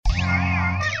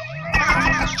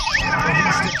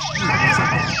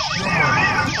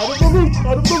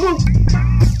Out of the loop.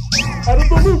 Out of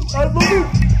the loop. Out of the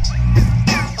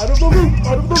loop. Out of the loop.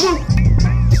 Out of the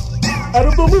loop. Out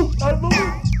of the loop. Out of the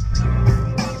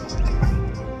loop.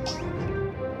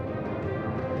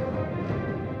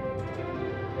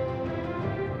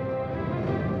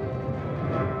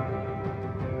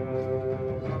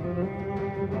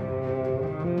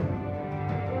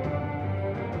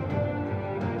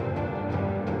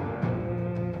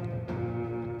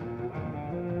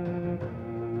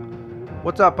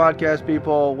 What's up, podcast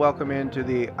people? Welcome into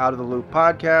the Out of the Loop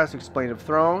podcast, Explain of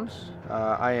Thrones.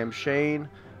 I am Shane.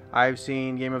 I've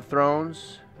seen Game of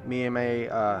Thrones. Me and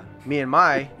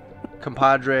my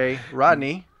compadre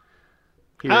Rodney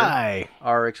here Hi.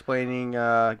 are explaining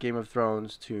Game of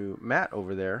Thrones to Matt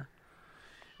over there.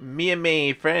 Me and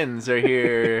my friends are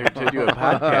here to do a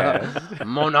podcast.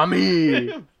 Mon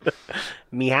ami.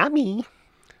 Miami.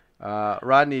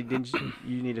 Rodney, didn't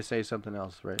you need to say something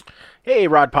else, right? Hey,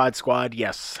 Rod Pod Squad.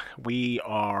 Yes, we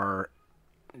are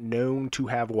known to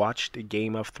have watched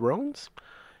Game of Thrones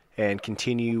and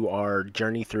continue our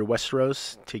journey through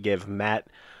Westeros to give Matt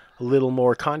a little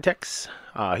more context.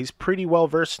 He's pretty well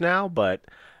versed now, but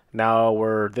now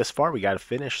we're this far. We got to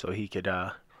finish so he could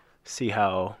see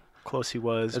how close he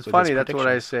was. It's with funny. his That's what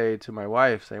I predictions. say to my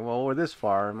wife, saying, "Well, we're this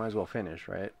far. I might as well finish,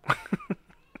 right?"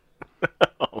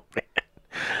 Oh, man.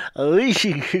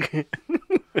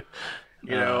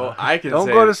 You know, I can Don't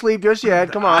say, go to sleep just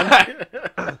yet. Come on.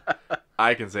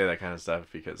 I can say that kind of stuff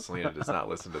because Selena does not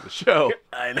listen to the show.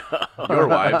 I know. Your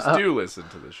wives do listen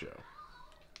to the show.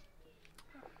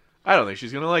 I don't think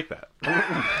she's gonna like that.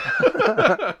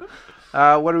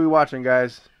 What are we watching,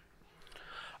 guys?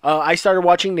 I started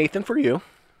watching Nathan For You.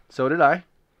 So did I.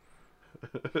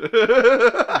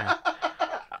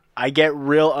 I get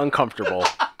real uncomfortable.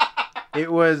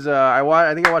 It was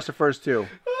I think I watched the first two,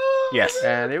 Yes.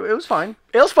 and it was fine.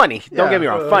 It was funny. Don't Yeah. get me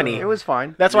wrong. Funny. It was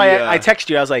fine. That's why Yeah. I texted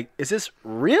you. I was like, is this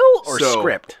real or So,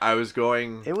 script? I was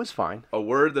going. It was fine. A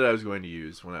word that I was going to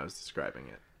use when I was describing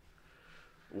it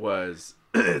was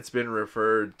it's been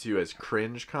referred to as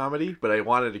cringe comedy, but I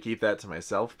wanted to keep that to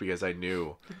myself because I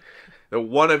knew that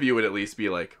one of you would at least be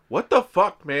like, "What the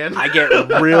fuck, man?" I get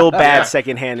real bad Yeah.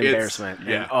 secondhand It's- embarrassment. And,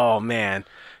 yeah. oh, man.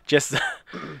 Just,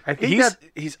 I think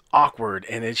he's awkward,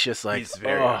 and it's just like, He's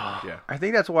very yeah. I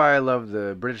think that's why I love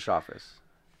the British Office.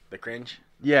 the cringe.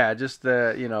 Yeah, just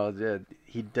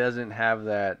he doesn't have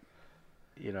that,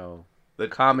 The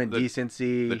common the-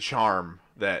 decency. the charm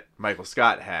that Michael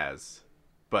Scott has.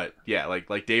 But yeah,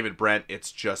 like David Brent, it's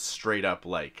just straight up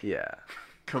like yeah,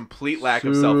 complete lack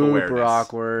of Super self-awareness.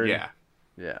 awkward. Yeah.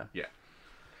 yeah. Yeah.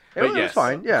 It But was yes.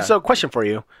 fine. Yeah. So, question for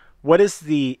you. What is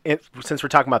since we're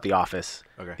talking about The Office,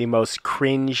 Okay. the most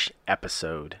cringe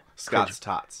episode? Scott's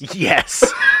Tots. Yes.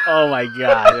 Oh, my God.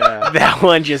 Yeah. That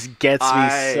one just gets me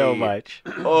so I- much.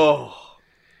 Oh,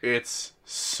 it's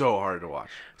so hard to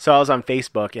watch. So I was on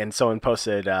Facebook and someone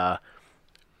posted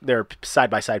their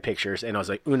side-by-side pictures, and I was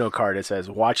like, Uno card. It says,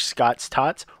 watch Scott's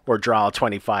Tots or draw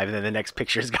 25. And then the next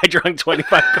picture is a guy drawing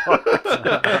 25 cards.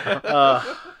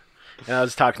 And I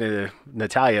was talking to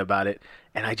Natalia about it,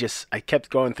 and I kept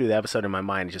going through the episode in my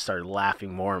mind and just started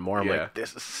laughing more and more. I'm Yeah. like,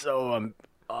 this is so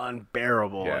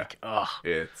unbearable. Yeah. Like, ugh,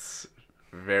 It's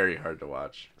very hard to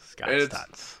watch. Scott's it's,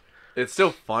 Tots. It's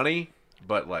still funny,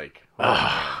 but like,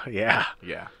 Yeah.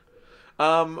 yeah.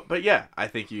 But yeah, I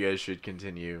think you guys should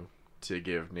continue to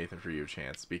give Nathan For You a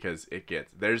chance because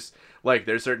there's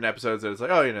certain episodes that it's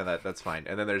like, oh, that's fine,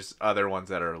 and then there's other ones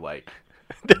that are like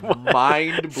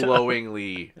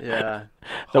mind-blowingly yeah.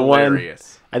 The one-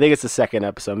 hilarious. I think it's the second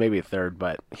episode, maybe a third,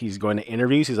 but he's going to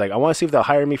interviews. He's like, I want to see if they'll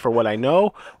hire me for what I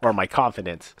know or my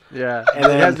confidence. Yeah. And And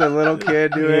then- it has the little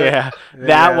kid do it. Yeah, And then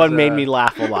that it one has, made me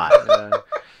laugh a lot. yeah.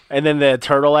 And then the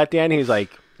turtle at the end, he's like,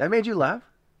 That made you laugh?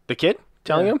 the kid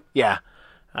telling Yeah. him? Yeah.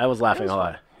 I was laughing a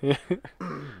lot. It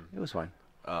was fine.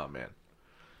 Oh man,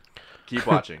 keep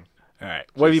watching. All right.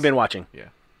 What have you been watching? Yeah,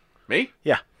 me?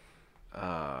 Yeah.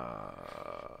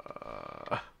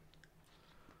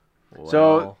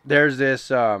 So Well, there's this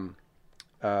series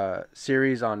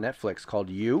on Netflix called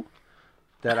You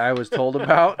that I was told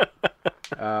about.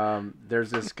 There's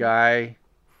this guy.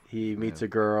 He meets a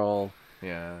girl,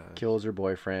 yeah, kills her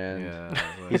boyfriend. yeah.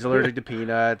 He's allergic to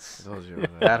peanuts. I told you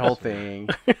about That whole thing.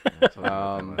 I told you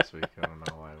about that last week. I don't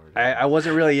know why we're doing I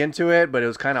wasn't really into it, but it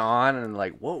was kind of on, and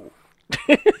like, whoa,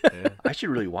 Yeah, I should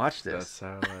really watch that's this.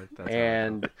 how. That's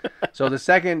And so the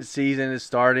second season is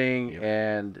starting, Yep.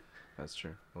 and that's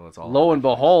true. Well, it's all. lo and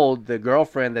behold, the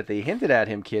girlfriend that they hinted at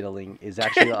him killing is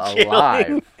actually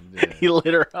alive. Yeah. He lit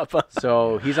her up.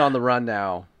 So he's on the run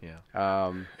now.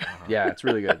 Yeah. Yeah, it's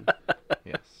really good.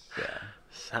 Yes. Yeah.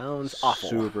 Sounds awful.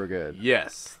 Super good.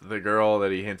 Yes, the girl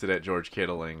that he hinted at George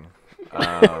Kittling.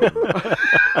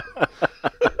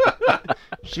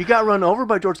 She got run over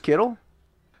by George Kittle?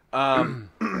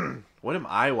 What am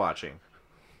I watching?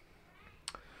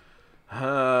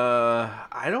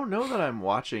 I don't know that I'm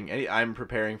watching any. I'm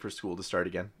preparing for school to start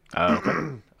again.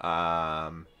 Oh,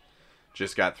 okay.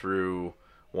 Just got through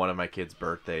one of my kids'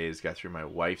 birthdays. Got through my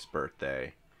wife's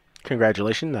birthday.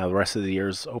 Congratulations. Now the rest of the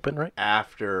year's open, right?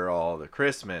 After all the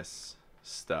Christmas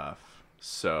stuff,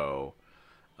 so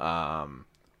a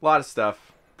lot of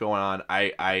stuff going on.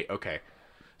 Okay.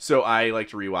 So I like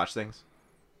to rewatch things.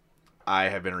 I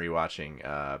have been rewatching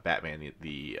Batman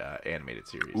the animated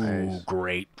series. Ooh, Nice.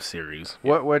 great series.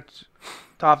 What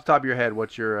off the top of your head,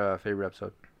 what's your favorite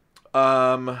episode?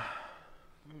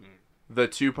 The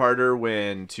two-parter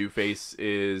when Two-Face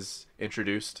is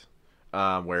introduced,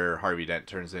 where Harvey Dent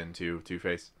turns into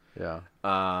Two-Face. Yeah.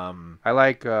 Um, I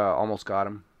like Almost Got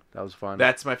Him. That was fun.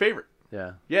 that's my favorite.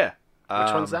 Yeah. Yeah.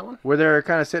 Which one's that one? Where they're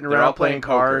kind of sitting They're around all playing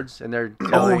playing cards and they're Oh,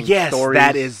 telling yes. stories.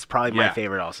 That is probably my Yeah.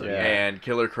 favorite also. Yeah. Yeah. And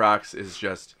Killer Crocs is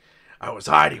just, I was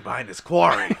hiding behind this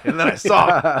quarry, and then I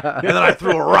saw him, and then I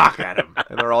threw a rock at him.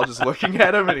 And they're all just looking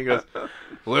at him, and he goes,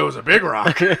 well, it was a big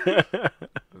rock.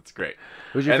 That's great.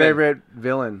 Who's your And then- favorite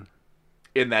villain?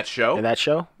 In that show? In that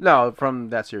show? No, from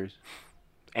that series.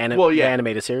 Well, yeah. The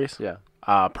animated series? Yeah.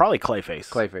 Probably Clayface.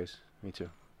 Clayface. Me too.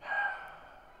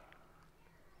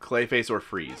 Clayface or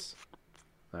Freeze.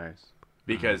 Nice.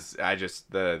 Because I just,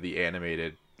 the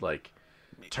animated, like,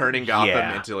 turning Gotham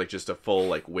Yeah. into, like, just a full,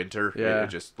 like, winter, Yeah. it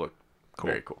just looked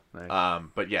very cool. Nice.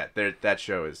 But yeah, that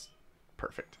show is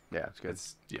perfect. Yeah, it's good.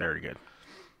 It's yeah. Very good.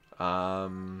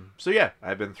 So yeah,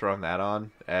 I've been throwing that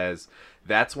on as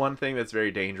that's one thing that's very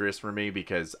dangerous for me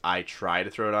because I try to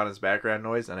throw it on as background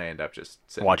noise and I end up just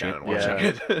sitting Watching down it. and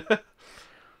watching it.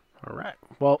 All right.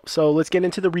 Well, so let's get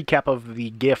into the recap of the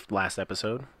gift last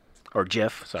episode. Or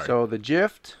GIF, sorry. So the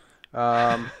Gift.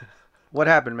 What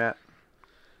happened, Matt?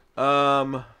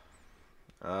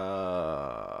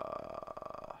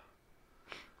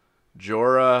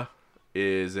 Jorah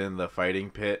is in the fighting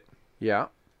pit. Yeah.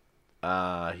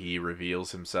 He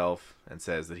reveals himself and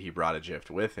says that he brought a gift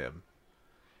with him.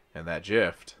 And that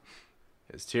gift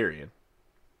is Tyrion.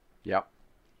 Yep.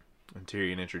 And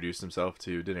Tyrion introduced himself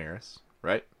to Daenerys,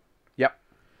 right? Yep.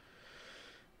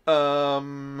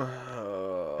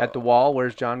 At the wall,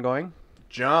 where's John going?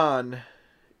 John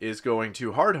is going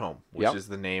to Hardhome, which Yep. is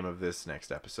the name of this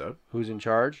next episode. Who's in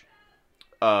charge?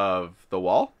 Of the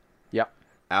wall, Yep.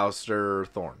 Alistair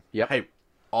Thorne. Yep. I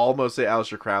almost say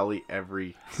Alistair Crowley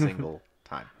every single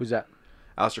time. Who's that?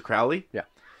 Alistair Crowley? Yeah.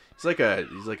 He's like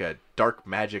a dark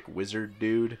magic wizard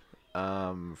dude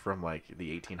from like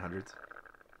the 1800s.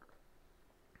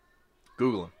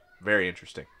 Google him. Very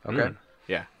interesting. Okay.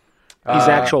 Yeah. He's an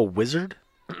actual wizard?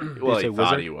 Well, say he wizard?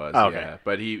 thought he was. Oh, okay. Yeah.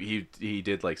 But he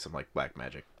did like some like black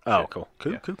magic. Oh, shit. cool.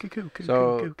 Cool, Yeah. cool, cool, cool, cool,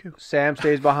 So cool, cool. Sam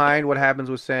stays behind. What happens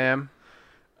with Sam?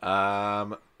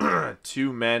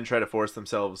 Two men try to force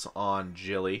themselves on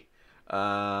Jilly.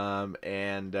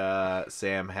 And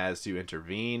Sam has to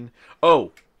intervene.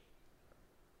 Oh,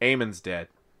 Aemon's dead.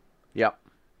 Yep.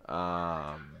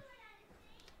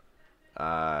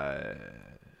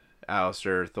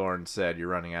 Alistair Thorne said, "You're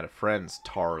running out of friends,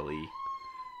 Tarly."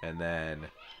 And then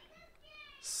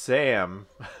Sam.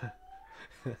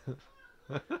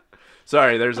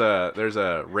 Sorry, there's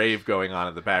a rave going on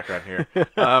in the background here.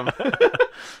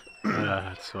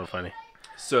 That's so funny.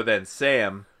 So then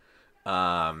Sam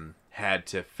had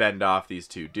to fend off these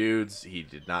two dudes. He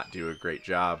did not do a great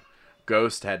job.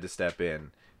 Ghost had to step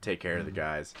in, take care of the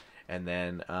guys. And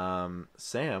then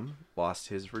Sam lost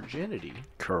his virginity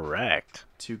Correct.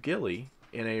 to Gilly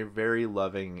in a very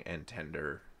loving and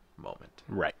tender moment.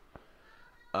 Right.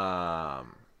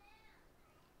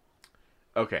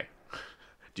 Okay.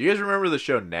 Do you guys remember the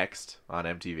show Next on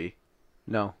MTV?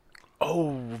 No.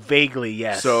 Oh, vaguely,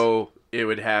 yes. So it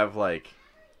would have like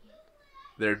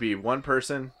there'd be one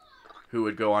person who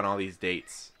would go on all these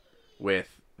dates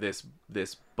with this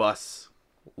bus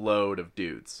load of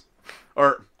dudes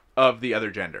or of the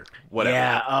other gender, whatever.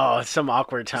 Yeah, oh, some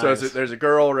awkward times. So there's a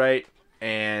girl, right?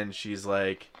 And she's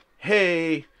like,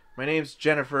 "Hey, my name's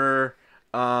Jennifer.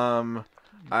 I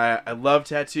love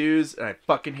tattoos and I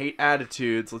fucking hate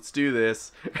attitudes. Let's do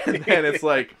this." And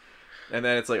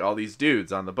then it's like all these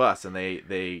dudes on the bus, and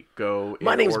they go.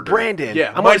 My in name's order. Brandon. Yeah,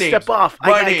 I'm my gonna name's- step off. I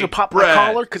my got to name's pop Brad. my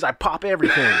collar because I pop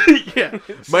everything. Yeah,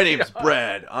 my name's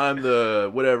Brad. I'm the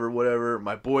whatever.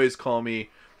 My boys call me.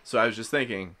 So I was just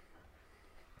thinking.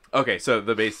 Okay, so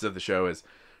the basis of the show is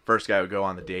first guy would go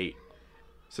on the date.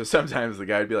 So sometimes the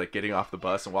guy would be like getting off the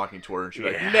bus and walking toward her, and she'd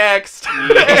be like, "Next."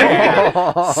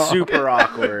 Super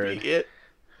awkward. It.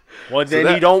 Well, then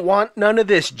that- you don't want none of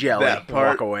this jelly. That part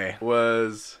Walk away.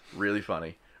 was really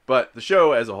funny, but the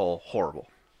show as a whole, horrible,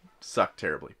 sucked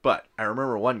terribly. But I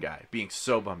remember one guy being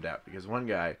so bummed out because one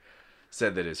guy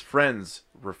said that his friends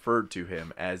referred to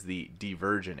him as the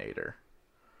Diverginator,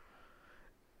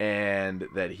 and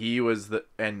that he was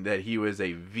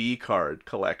a V card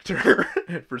collector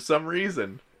for some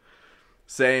reason,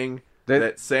 saying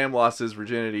that Sam lost his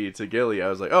virginity to Gilly. I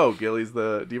was like, oh, Gilly's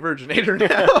the Diverginator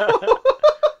now.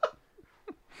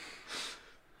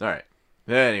 All right.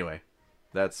 Anyway,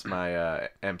 that's my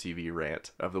MTV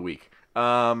rant of the week.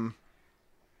 Other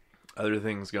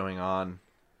things going on.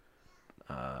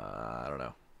 I don't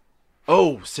know.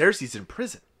 Oh, Cersei's in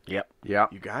prison. Yep. Yeah.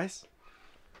 You guys?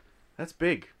 That's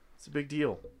big. It's a big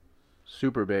deal.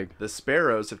 Super big. The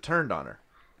Sparrows have turned on her.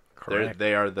 Correct.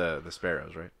 They are the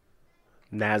Sparrows, right?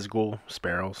 Nazgul,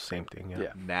 Sparrows, same thing.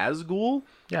 Yeah. Nazgul?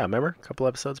 Yeah, remember? A couple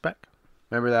episodes back?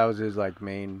 Remember that was his like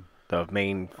main The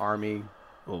main army.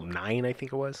 9, I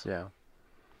think it was. Yeah.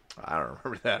 I don't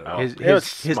remember that at all. His it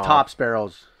was his small. top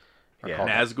sparrows. Are Yeah. called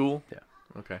Nazgul? Yeah.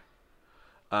 Okay.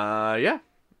 Yeah.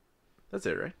 That's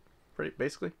it, right? Pretty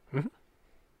basically. That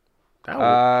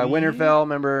would be- Winterfell.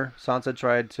 Remember Sansa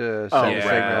tried to Oh, send a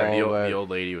Yeah, signal. the but old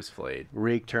lady was flayed.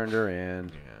 Reek turned her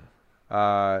in.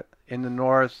 Yeah. In the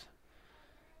north,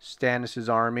 Stannis'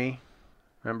 army.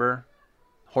 Remember?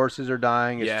 Horses are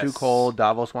dying. It's too Yes. cold.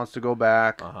 Davos wants to go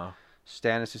back. Uh-huh.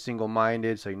 Stannis is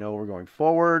single-minded, so you know we're going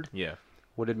forward. Yeah.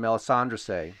 What did Melisandre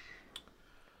say?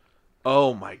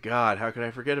 Oh my god, how could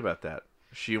I forget about that?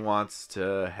 She wants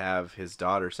to have his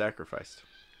daughter sacrificed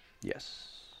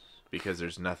Yes. because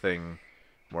there's nothing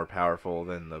more powerful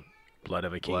than the Blood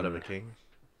of a King. blood of a king.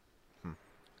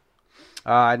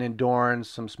 And in Dorne,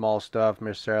 some small stuff.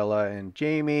 Myrcella and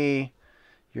Jaime.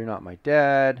 You're not my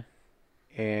dad.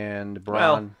 And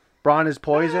Bronn. Bronn is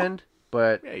poisoned,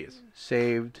 but Yeah, he is.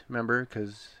 saved, remember?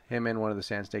 Because him and one of the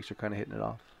Sand Snakes are kind of hitting it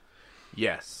off.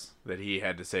 Yes, that he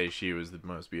had to say she was the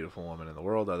most beautiful woman in the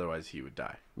world, otherwise he would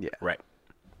die. Yeah. Right.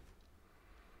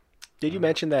 Did you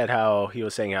mention that how he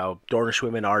was saying how Dornish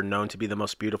women are known to be the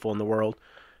most beautiful in the world?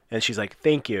 And she's like,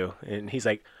 thank you. And he's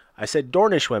like, I said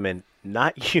Dornish women,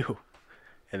 not you.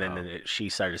 And then she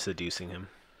started seducing him.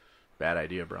 Bad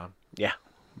idea, Bronn. Yeah.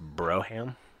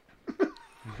 Broham.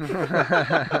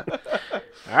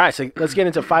 All right, so let's get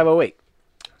into 508.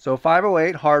 So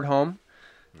 508, Hardhome.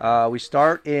 We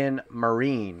start in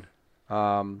Marine.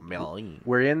 Meline.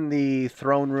 We're in the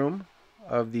throne room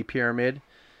of the pyramid.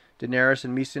 Daenerys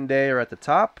and Missandei are at the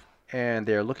top, and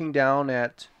they're looking down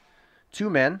at two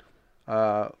men.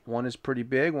 One is pretty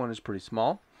big, one is pretty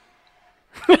small.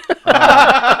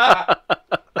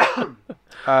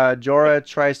 Jorah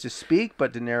tries to speak,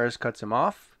 but Daenerys cuts him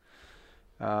off.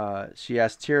 She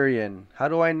asks Tyrion, how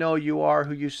do I know you are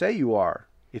who you say you are?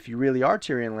 If you really are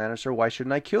Tyrion Lannister, why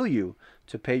shouldn't I kill you?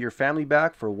 To pay your family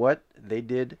back for what they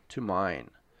did to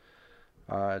mine.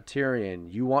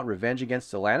 Tyrion, you want revenge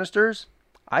against the Lannisters?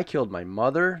 I killed my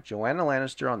mother, Joanna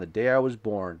Lannister, on the day I was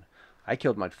born. I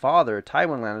killed my father,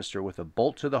 Tywin Lannister, with a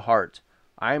bolt to the heart.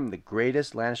 I am the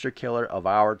greatest Lannister killer of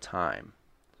our time.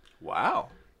 Wow.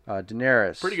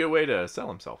 Daenerys. Pretty good way to sell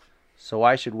himself. So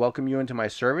I should welcome you into my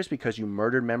service because you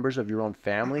murdered members of your own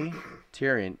family?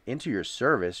 Tyrion, into your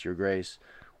service, your grace.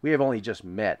 We have only just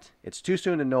met. It's too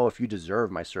soon to know if you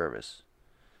deserve my service.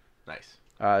 Nice.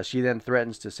 She then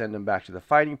threatens to send him back to the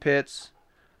fighting pits.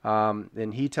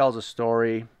 Then he tells a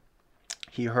story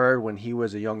he heard when he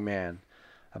was a young man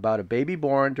about a baby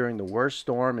born during the worst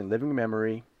storm in living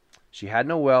memory. She had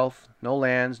no wealth, no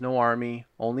lands, no army,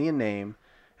 only a name,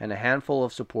 and a handful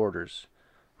of supporters,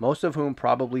 most of whom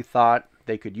probably thought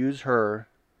they could use her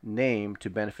name to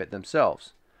benefit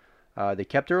themselves. They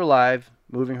kept her alive,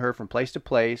 moving her from place to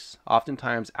place,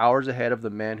 oftentimes hours ahead of the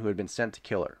men who had been sent to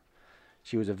kill her.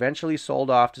 She was eventually sold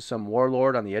off to some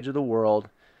warlord on the edge of the world,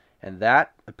 and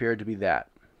that appeared to be that.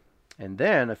 And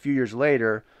then, a few years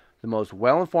later, the most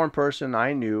well-informed person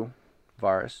I knew,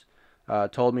 Varys,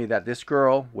 told me that this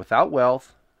girl, without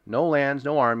wealth, no lands,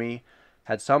 no army,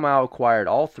 had somehow acquired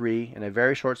all three in a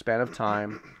very short span of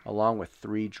time, along with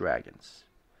 3 dragons.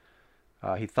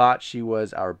 He thought she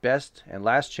was our best and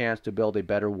last chance to build a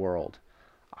better world.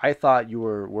 I thought you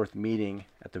were worth meeting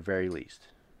at the very least.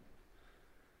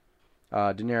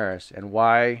 Daenerys, and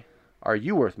why are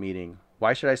you worth meeting?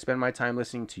 Why should I spend my time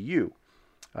listening to you?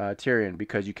 Tyrion,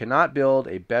 because you cannot build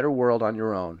a better world on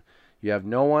your own. You have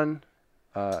no one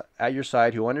at your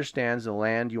side who understands the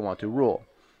land you want to rule,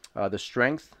 the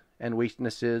strength and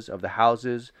weaknesses of the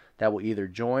houses that will either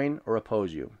join or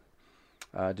oppose you.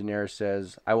 Daenerys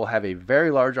says, I will have a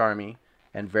very large army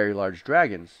and very large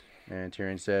dragons. And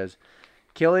Tyrion says,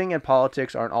 killing and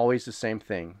politics aren't always the same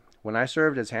thing. When I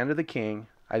served as Hand of the King,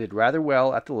 I did rather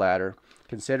well at the latter,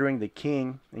 considering the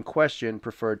king in question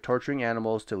preferred torturing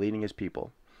animals to leading his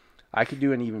people. I could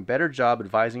do an even better job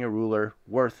advising a ruler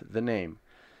worth the name,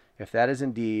 if that is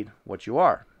indeed what you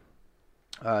are.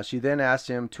 She then asks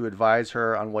him to advise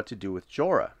her on what to do with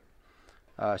Jorah.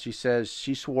 She says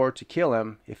she swore to kill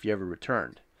him if he ever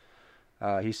returned.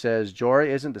 He says Jorah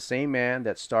isn't the same man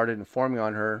that started informing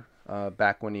on her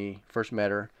back when he first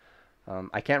met her.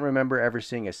 I can't remember ever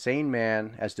seeing a sane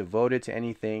man as devoted to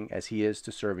anything as he is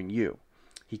to serving you.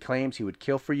 He claims he would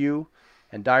kill for you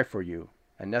and die for you,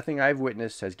 and nothing I've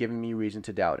witnessed has given me reason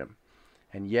to doubt him.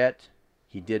 And yet,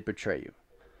 he did betray you.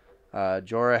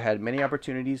 Jorah had many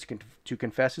opportunities to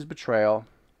confess his betrayal,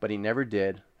 but he never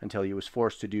did until he was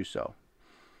forced to do so.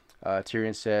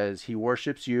 Tyrion says he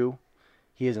worships you.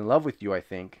 He is in love with you, I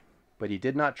think, but he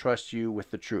did not trust you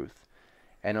with the truth.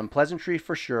 An unpleasantry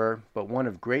for sure, but one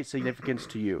of great significance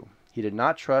to you. He did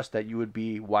not trust that you would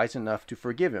be wise enough to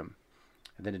forgive him.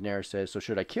 And then Daenerys says, so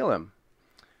should I kill him?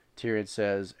 Tyrion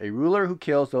says, a ruler who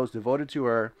kills those devoted to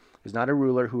her is not a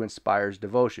ruler who inspires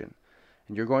devotion.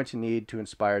 And you're going to need to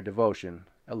inspire devotion,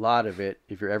 a lot of it,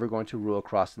 if you're ever going to rule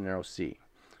across the narrow sea.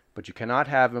 But you cannot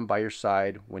have him by your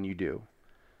side when you do.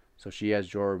 So she has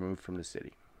Jorah removed from the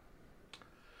city.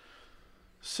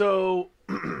 So,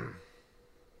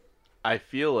 I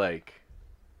feel like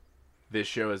this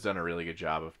show has done a really good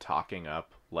job of talking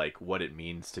up like what it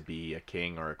means to be a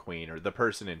king or a queen or the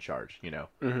person in charge, you know,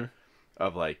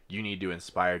 of like, you need to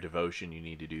inspire devotion, you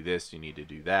need to do this, you need to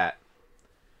do that.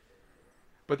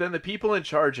 But then the people in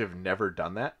charge have never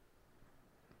done that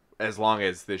as long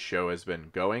as this show has been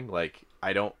going. Like,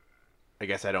 I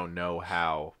guess I don't know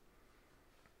how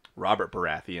Robert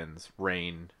Baratheon's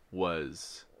reign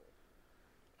was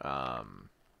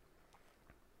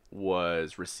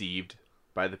received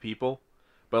by the people,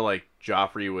 but like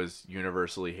Joffrey was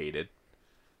universally hated.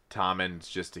 Tommen's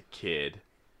just a kid.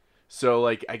 So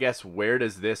like, I guess where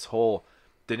does this whole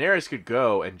Daenerys could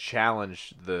go and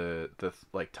challenge the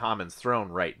like Tommen's throne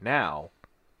right now,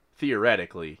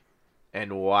 theoretically,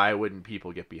 and why wouldn't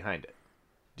people get behind it?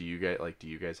 Do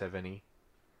you guys have any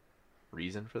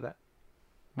reason for that?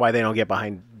 Why they don't get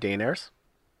behind Daenerys?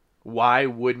 Why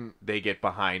wouldn't they get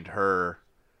behind her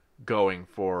going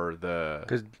for the...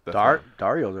 Because throne?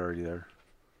 Dario's already there.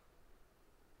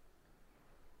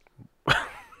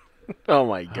 Oh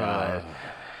my god.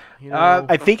 You know,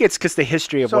 I think it's because the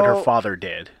history of what her father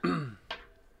did.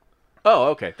 oh,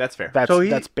 okay. That's fair.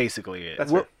 That's basically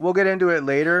it. We'll get into it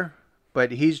later,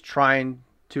 but he's trying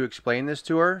to explain this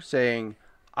to her, saying,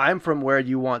 I'm from where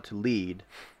you want to lead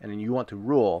and you want to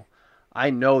rule.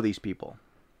 I know these people.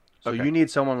 So Okay. you need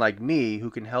someone like me who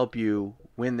can help you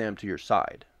win them to your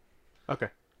side. Okay.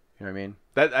 You know what I mean?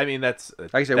 That's...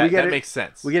 Like I said, that makes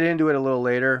sense. We get into it a little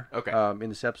later Okay. in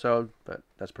this episode, but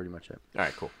that's pretty much it. All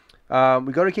right, cool.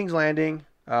 We go to King's Landing.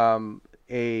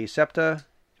 A Septa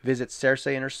visits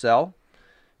Cersei in her cell.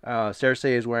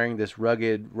 Cersei is wearing this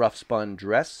rugged, rough-spun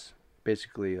dress.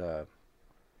 Basically,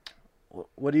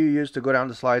 what do you use to go down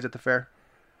the slides at the fair?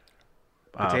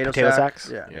 Potato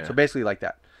sacks? Yeah. So basically like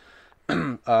that.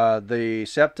 The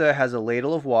Septa has a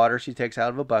ladle of water she takes out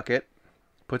of a bucket,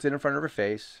 puts it in front of her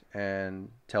face,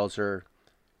 and tells her,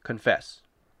 confess.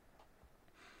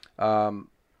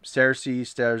 Cersei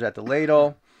stares at the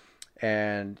ladle,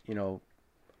 and,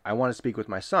 I want to speak with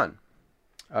my son.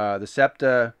 The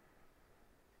Septa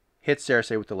hits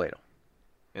Cersei with the ladle.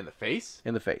 In the face?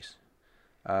 In the face.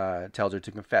 Tells her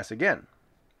to confess again.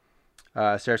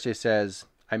 Cersei says,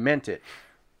 I meant it.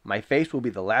 My face will be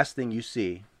the last thing you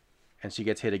see. And she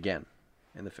gets hit again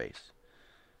in the face.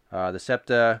 The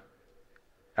Septa,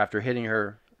 after hitting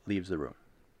her, leaves the room.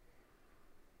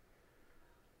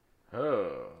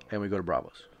 Oh. And we go to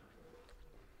Braavos.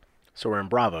 So we're in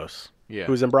Braavos. Yeah.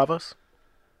 Who's in Braavos?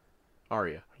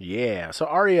 Arya. Yeah. So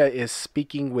Arya is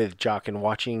speaking with Jock and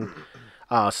watches.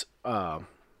 So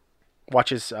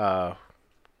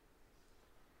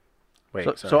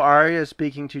Arya is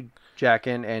speaking to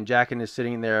Jaqen, and Jaqen is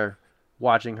sitting there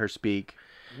watching her speak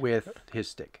with his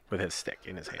stick. With his stick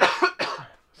in his hand.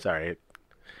 Sorry.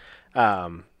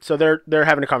 So they're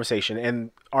having a conversation,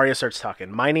 and Arya starts talking.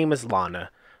 My name is Lana.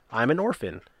 I'm an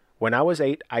orphan. When I was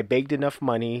 8, I begged enough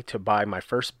money to buy my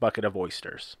first bucket of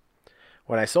oysters.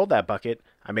 When I sold that bucket,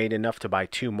 I made enough to buy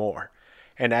 2 more.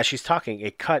 And as she's talking,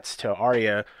 it cuts to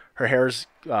Arya. Her hair's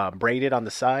braided on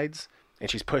the sides, and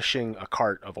she's pushing a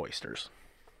cart of oysters.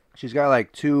 She's got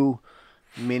like 2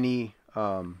 mini,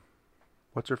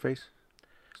 what's her face?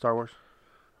 Star Wars?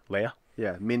 Leia?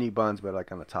 Yeah, mini buns, but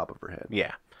like on the top of her head.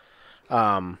 Yeah.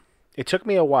 It took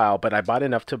me a while, but I bought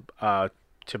enough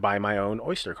to buy my own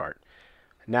oyster cart.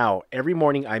 Now, every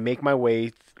morning I make my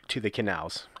way to the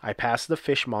canals. I pass the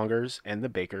fishmongers and the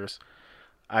bakers.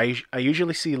 I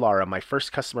usually see Laura, my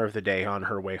first customer of the day, on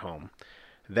her way home.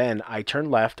 Then I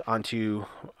turn left onto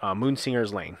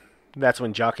Moonsinger's Lane. That's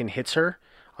when Jockin hits her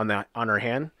on her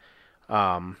hand.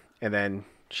 And then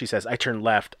she says, I turn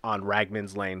left on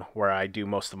Ragman's Lane, where I do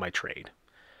most of my trade.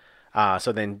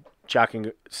 So then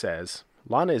Jockin says,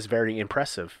 Lana is very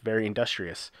impressive, very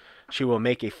industrious. She will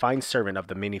make a fine servant of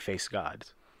the many-faced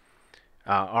gods.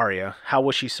 Arya, how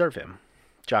will she serve him?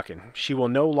 Jockin, she will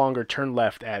no longer turn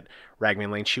left at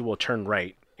Ragman Lane. She will turn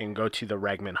right and go to the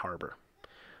Ragman Harbor.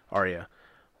 Arya,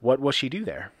 what will she do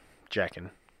there? Jockin,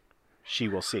 she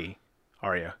will see.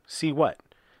 Arya, see what?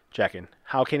 Jockin,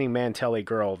 how can a man tell a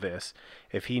girl this?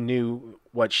 If he knew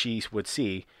what she would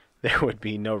see, there would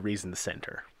be no reason to send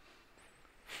her.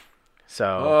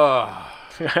 So, Oh,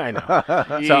 I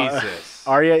know. Jesus.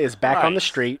 Arya is back on the Christ.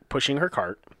 street, pushing her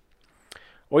cart.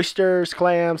 Oysters,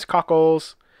 clams,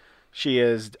 cockles. She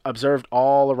is observed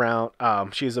all around.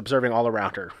 She is observing all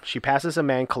around her. She passes a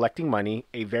man collecting money,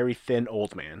 a very thin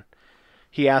old man.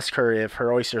 He asks her if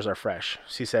her oysters are fresh.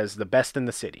 She says, the best in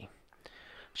the city.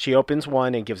 She opens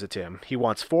one and gives it to him. He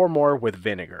wants 4 more with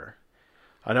vinegar.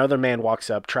 Another man walks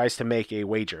up, tries to make a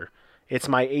wager. It's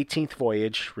my 18th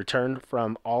voyage, returned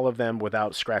from all of them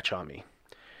without scratch on me.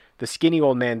 The skinny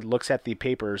old man looks at the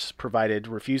papers provided,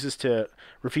 refuses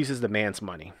the man's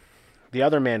money. The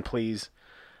other man pleads,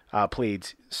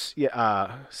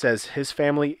 says his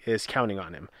family is counting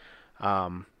on him.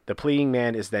 The pleading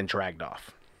man is then dragged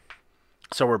off.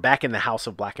 So we're back in the House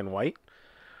of Black and White.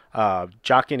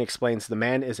 Jockin explains the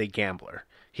man is a gambler.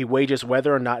 He wagers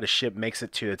whether or not a ship makes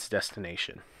it to its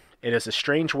destination. It is a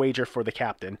strange wager for the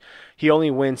captain. He only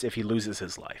wins if he loses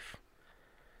his life.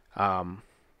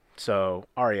 So,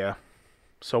 Arya,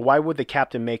 so why would the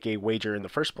captain make a wager in the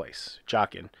first place?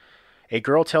 Jockin, a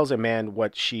girl tells a man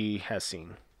what she has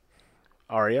seen.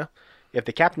 Arya, if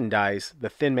the captain dies, the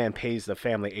thin man pays the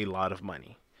family a lot of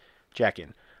money.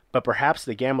 Jockin, but perhaps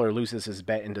the gambler loses his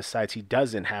bet and decides he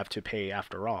doesn't have to pay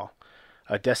after all.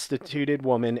 A destituted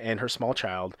woman and her small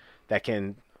child,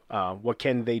 what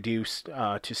can they do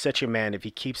to such a man if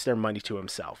he keeps their money to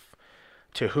himself?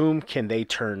 To whom can they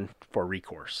turn for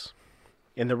recourse?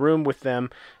 In the room with them,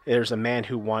 there's a man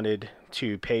who wanted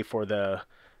to pay for the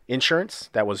insurance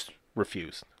that was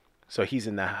refused. So he's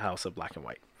in the House of Black and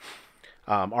White.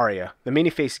 Arya, the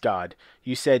many-faced god,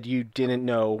 you said you didn't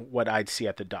know what I'd see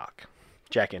at the dock.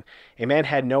 Jockin, a man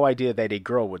had no idea that a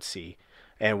girl would see,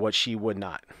 and what she would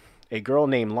not. A girl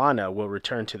named Lana will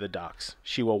return to the docks.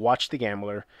 She will watch the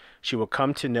gambler. She will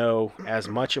come to know as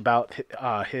much about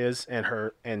his and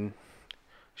her, and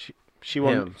she will.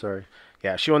 Him, sorry.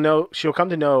 Yeah, she'll come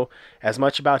to know as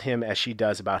much about him as she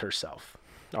does about herself.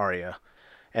 Arya.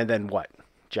 And then what?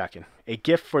 Jockin. A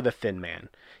gift for the thin man.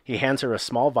 He hands her a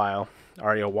small vial.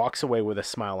 Arya walks away with a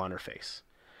smile on her face.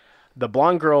 The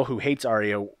blonde girl who hates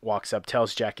Arya walks up,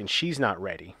 tells Jockin she's not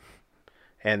ready.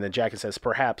 And then Jockin says,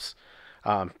 perhaps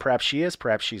she is,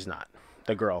 perhaps she's not.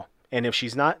 The girl. And if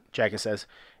she's not, Jockin says,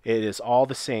 it is all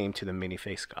the same to the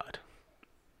many-faced god.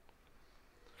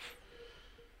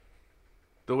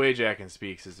 The way Jockin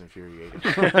speaks is infuriating.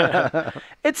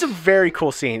 It's a very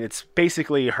cool scene. It's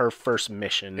basically her first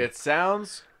mission. It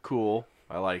sounds cool.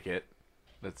 I like it.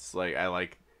 It's like I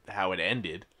like how it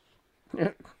ended.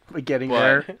 We're getting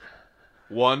But there.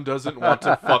 one doesn't want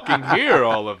to fucking hear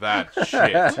all of that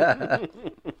shit.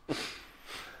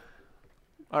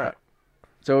 All right.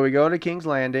 So we go to King's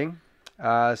Landing.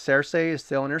 Cersei is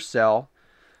still in her cell,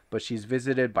 but she's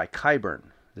visited by Qyburn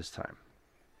this time.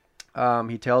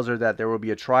 He tells her that there will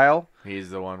be a trial. He's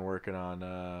the one working on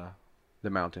The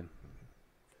mountain.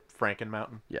 Franken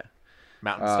Mountain. Yeah.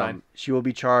 Mountainstein. She will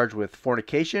be charged with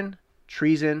fornication,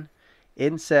 treason,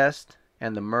 incest,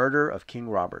 and the murder of King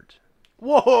Robert.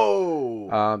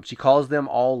 Whoa! She calls them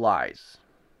all lies.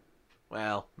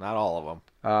 Well, not all of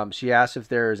them. She asks if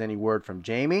there is any word from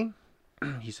Jaime.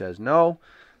 He says no.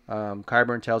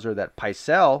 Qyburn tells her that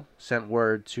Pycelle sent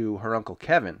word to her uncle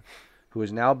Kevin, who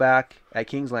is now back at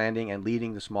King's Landing and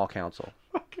leading the small council.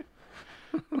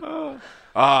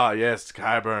 Ah, yes,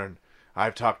 Qyburn.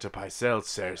 I've talked to Pycelle,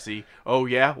 Cersei. Oh,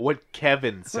 yeah? What'd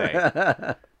Kevin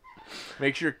say?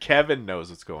 Make sure Kevin knows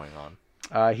what's going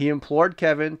on. He implored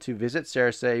Kevin to visit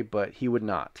Cersei, but he would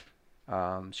not.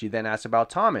 She then asks about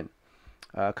Tommen.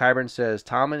 Qyburn says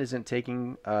Tommen isn't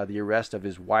taking the arrest of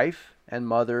his wife and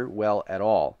mother well at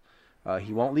all.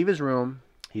 He won't leave his room.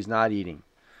 He's not eating.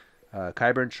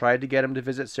 Qyburn tried to get him to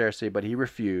visit Cersei, but he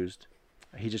refused.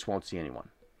 He just won't see anyone.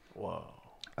 Whoa.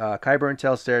 Qyburn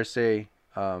tells Cersei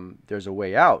there's a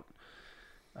way out.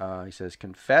 He says,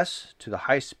 confess to the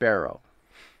High Sparrow.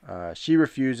 She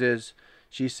refuses.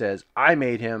 She says, I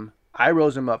made him. I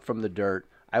rose him up from the dirt.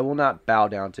 I will not bow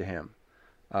down to him.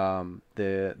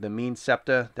 The mean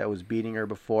Septa that was beating her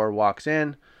before walks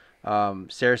in.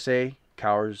 Cersei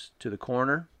cowers to the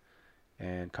corner,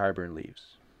 and Qyburn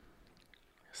leaves.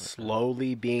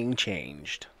 Slowly being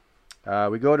changed.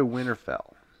 We go to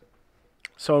Winterfell.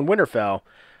 So in Winterfell,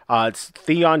 it's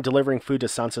Theon delivering food to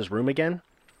Sansa's room again,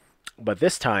 but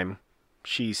this time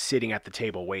she's sitting at the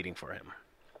table waiting for him.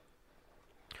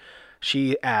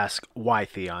 She asks, why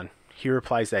Theon? He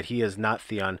replies that he is not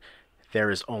Theon,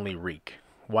 there is only Reek.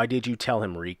 Why did you tell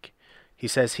him, Reek? He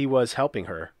says he was helping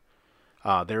her.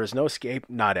 There is no escape,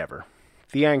 not ever.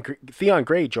 Theon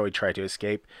Greyjoy tried to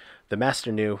escape. The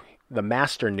master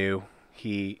knew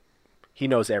he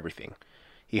knows everything.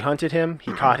 He hunted him,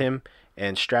 he caught him,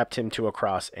 and strapped him to a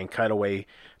cross and cut away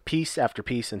piece after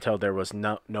piece until there was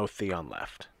no Theon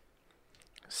left.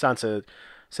 Sansa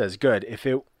says, good, if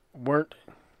it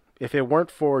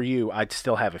weren't for you, I'd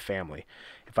still have a family.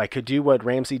 If I could do what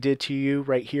Ramsay did to you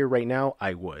right here, right now,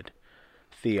 I would.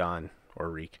 Theon, or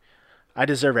Reek. I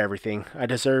deserve everything. I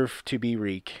deserve to be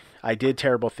Reek. I did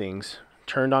terrible things.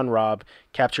 Turned on Robb,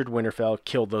 captured Winterfell,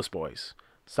 killed those boys.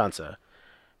 Sansa.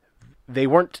 They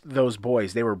weren't those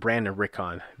boys. They were Bran and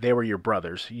Rickon. They were your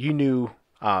brothers. You knew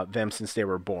them since they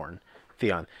were born.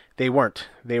 Theon. They weren't.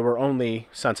 They were only...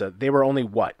 Sansa. They were only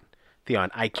what? Theon.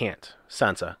 I can't.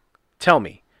 Sansa. Tell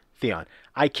me. Theon.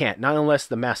 I can't. Not unless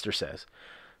the master says.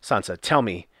 Sansa. Tell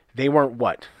me. They weren't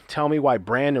what? Tell me why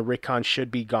Bran and Rickon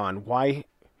should be gone. Why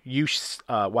you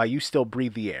still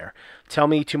breathe the air. Tell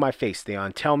me to my face,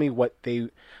 Theon. Tell me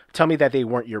that they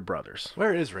weren't your brothers.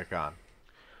 Where is Rickon?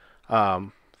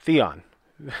 Theon.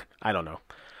 I don't know.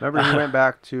 Remember he went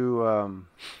back to...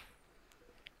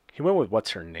 He went with,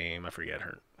 what's her name? I forget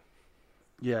her.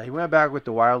 Yeah, he went back with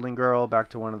the Wildling girl, back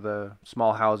to one of the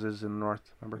small houses in the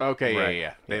north, remember? Okay, Right.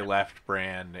 yeah. They left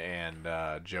Bran and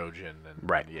Jojen. And,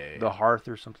 Right. Yeah. The Hearth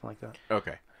or something like that.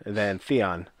 Okay. And then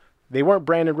Theon. They weren't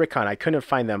Bran and Rickon. I couldn't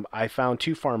find them. I found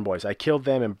 2 farm boys. I killed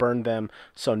them and burned them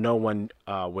so no one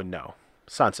would know.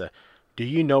 Sansa. Do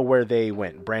you know where they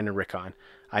went, Bran and Rickon?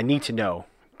 I need to know.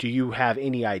 Do you have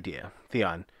any idea?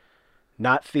 Theon.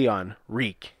 Not Theon.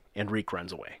 Reek. And Reek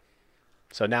runs away.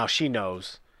 So now she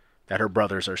knows that her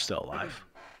brothers are still alive.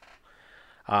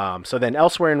 So then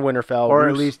elsewhere in Winterfell... Or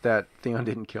Roose... at least that Theon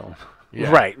didn't kill him.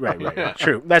 Yeah. Right.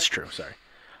 True. That's true.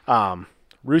 Sorry.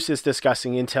 Roose is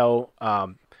discussing intel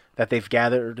that they've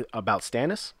gathered about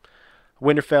Stannis.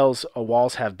 Winterfell's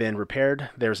walls have been repaired.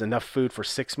 There's enough food for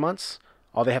 6 months.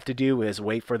 All they have to do is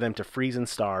wait for them to freeze and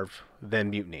starve,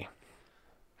 then mutiny.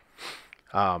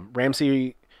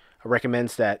 Ramsay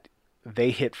recommends that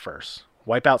they hit first.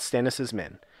 Wipe out Stannis'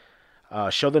 men.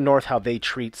 Show the North how they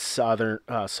treat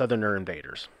southerner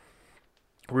invaders.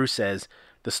 Roose says,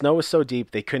 the snow is so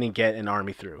deep they couldn't get an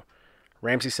army through.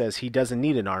 Ramsay says he doesn't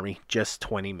need an army, just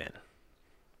 20 men.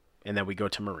 And then we go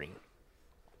to Meereen.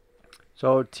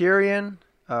 So Tyrion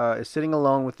is sitting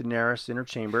alone with Daenerys in her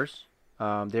chambers.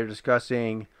 They're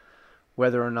discussing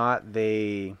whether or not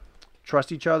they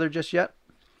trust each other just yet.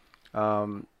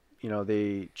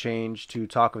 They change to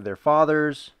talk of their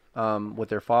fathers, what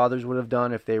their fathers would have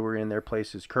done if they were in their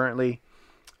places currently.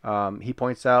 He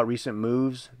points out recent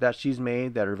moves that she's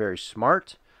made that are very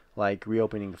smart, like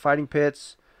reopening the fighting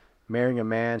pits, marrying a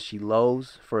man she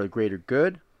loathes for the greater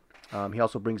good. He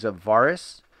also brings up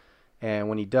Varys, and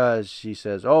when he does, she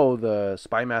says, oh, the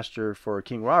spy master for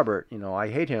King Robert, I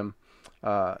hate him.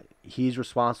 He's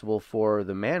responsible for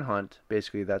the manhunt,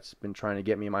 basically, that's been trying to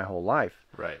get me my whole life.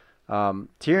 Right.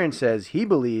 Tyrion says he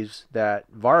believes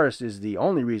that Varys is the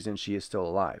only reason she is still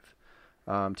alive.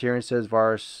 Tyrion says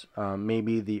Varys may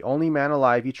be the only man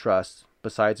alive he trusts,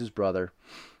 besides his brother.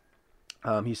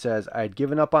 He says, I had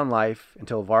given up on life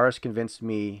until Varys convinced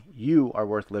me you are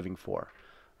worth living for.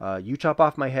 You chop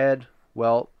off my head,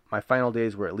 well, my final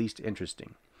days were at least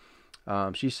interesting.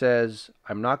 She says,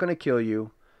 I'm not going to kill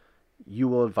you. You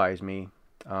will advise me.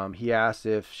 He asks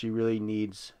if she really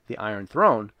needs the Iron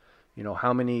Throne.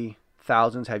 How many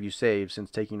thousands have you saved since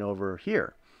taking over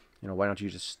here? Why don't you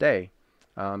just stay?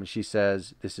 She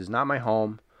says, this is not my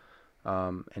home.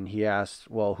 And he asks,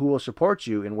 well, who will support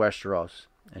you in Westeros?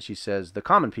 And she says, the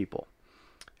common people.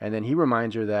 And then he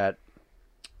reminds her that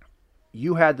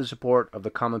you had the support of the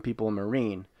common people in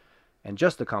Meereen, and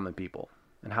just the common people.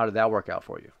 And how did that work out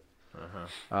for you?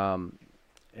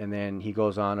 And then he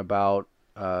goes on about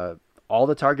all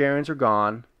the Targaryens are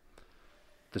gone.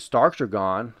 The Starks are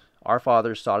gone. Our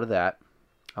fathers saw to that.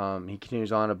 He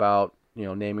continues on about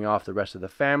naming off the rest of the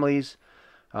families,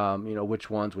 which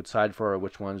ones would side for her,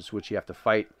 which ones would she have to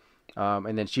fight.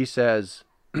 And then she says,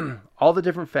 all the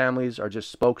different families are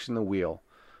just spokes in the wheel.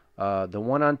 The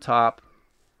one on top.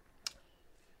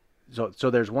 So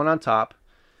there's one on top,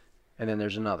 and then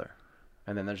there's another,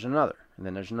 and then there's another, and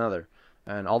then there's another.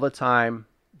 And all the time,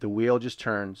 the wheel just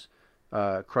turns,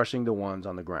 crushing the ones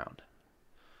on the ground.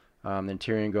 Then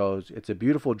Tyrion goes, it's a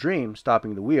beautiful dream,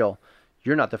 stopping the wheel.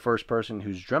 You're not the first person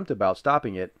who's dreamt about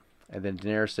stopping it. And then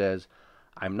Daenerys says,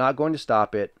 I'm not going to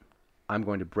stop it. I'm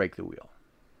going to break the wheel.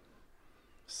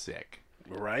 Sick.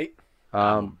 Right?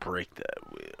 Break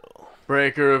that wheel.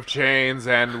 Breaker of chains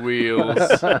and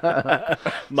wheels.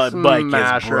 My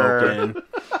bike is broken.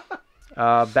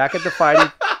 Back at the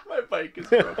fighting. My bike is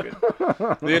broken.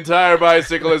 The entire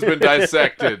bicycle has been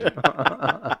dissected.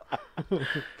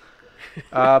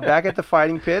 Back at the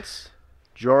fighting pits,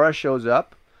 Jorah shows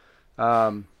up.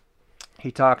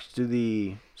 He talks to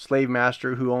the slave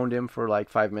master who owned him for like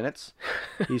 5 minutes.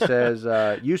 He says,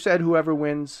 you said whoever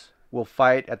wins will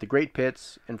fight at the Great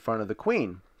Pits in front of the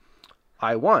Queen.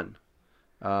 I won.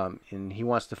 And he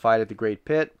wants to fight at the Great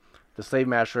Pit. The slave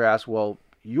master asks, well,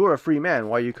 you're a free man.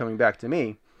 Why are you coming back to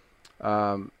me?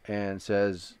 And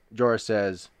Jorah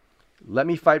says, let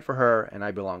me fight for her and I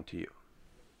belong to you.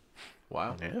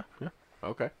 Wow. Yeah.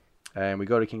 Okay. And we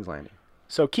go to King's Landing.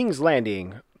 So King's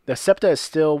Landing, the Septa is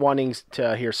still wanting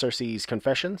to hear Cersei's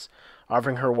confessions,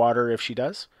 offering her water if she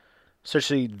does.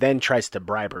 Cersei then tries to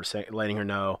bribe her, letting her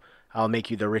know, I'll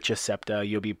make you the richest Septa.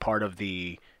 You'll be part of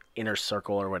the inner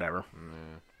circle or whatever.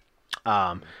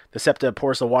 The Septa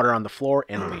pours the water on the floor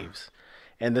and leaves.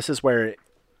 And this is where,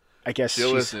 I guess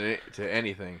she'll listen to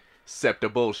anything. Septa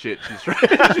bullshit. She's feeding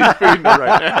it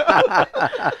right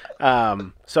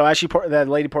now. So as that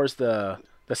lady pours the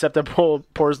Septa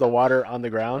pours the water on the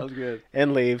ground. That was good.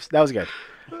 And leaves. That was good.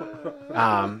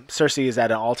 Cersei is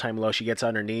at an all-time low. She gets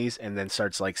on her knees and then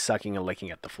starts like sucking and licking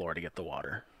at the floor to get the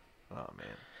water. Oh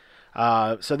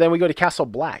man. So then we go to Castle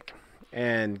Black,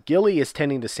 and Gilly is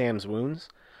tending to Sam's wounds.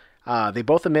 They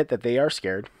both admit that they are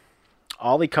scared.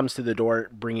 Ollie comes to the door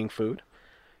bringing food.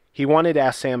 He wanted to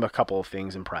ask Sam a couple of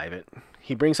things in private.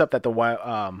 He brings up that the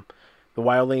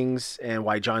wildlings and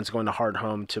why John's going to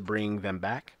Hardhome to bring them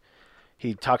back.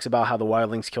 He talks about how the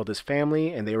wildlings killed his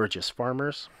family and they were just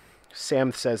farmers.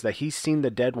 Sam says that he's seen the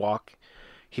dead walk,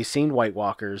 he's seen White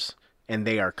Walkers, and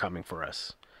they are coming for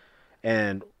us.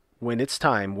 And when it's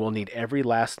time, we'll need every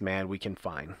last man we can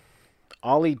find.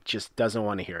 Ollie just doesn't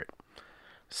want to hear it.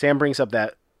 Sam brings up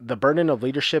that the burden of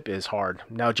leadership is hard.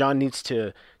 Now John needs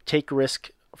to take risk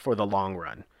for the long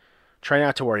run. Try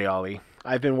not to worry, Ollie.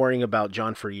 I've been worrying about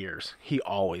John for years. He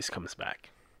always comes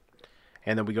back.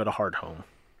 And then we go to Hardhome.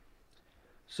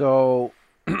 So,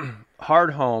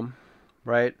 Hardhome,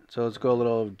 right? So let's go a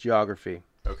little geography.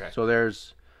 Okay. So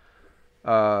there's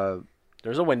a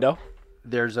window.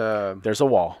 There's a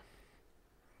wall.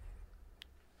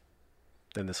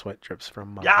 Then the sweat drips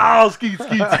from my Yow, skeet.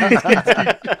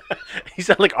 He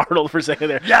sounded like Arnold for a second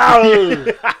there. Yow,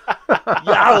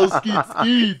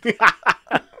 skeet.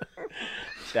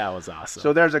 That was awesome.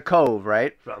 So there's a cove,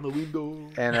 right? From the window.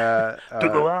 And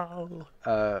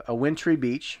a wintry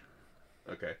beach.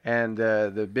 Okay. And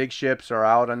the big ships are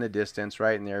out on the distance,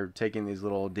 right? And they're taking these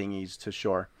little dinghies to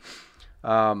shore.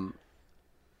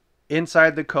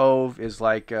 Inside the cove is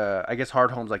like, I guess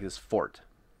Hardhome's like this fort.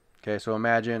 Okay, so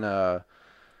imagine a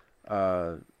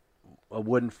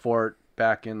wooden fort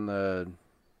back in the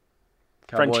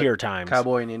frontier times,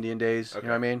 cowboy and Indian days. Okay. You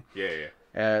know what I mean?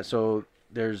 Yeah. So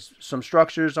there's some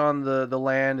structures on the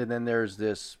land, and then there's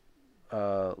this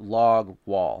log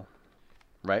wall,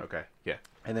 right? Okay. Yeah.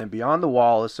 And then beyond the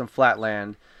wall is some flat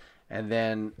land, and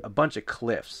then a bunch of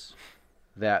cliffs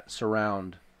that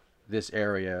surround this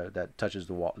area that touches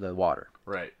the water.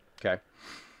 Right. Okay.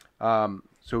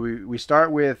 So we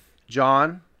start with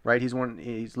John, right? He's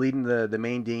leading the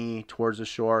main dinghy towards the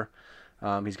shore.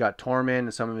 He's got Tormund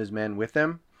and some of his men with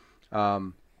him.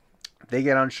 They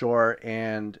get on shore,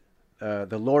 and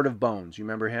the Lord of Bones, you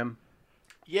remember him?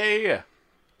 Yeah.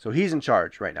 So he's in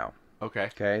charge right now. Okay.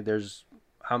 Okay. There's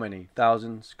how many?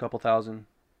 Thousands? Couple thousand?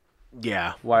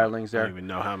 Yeah. Wildlings there. I don't even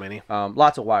know how many.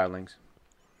 Lots of wildlings.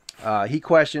 He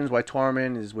questions why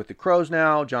Tormund is with the crows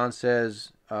now. John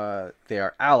says they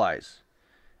are allies.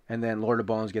 And then Lord of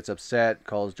Bones gets upset,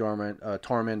 calls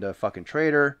Tormund a fucking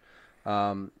traitor.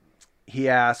 He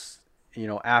asks,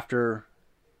 after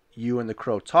you and the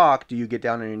crow talk, do you get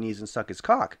down on your knees and suck his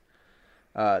cock?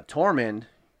 Tormund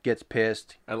gets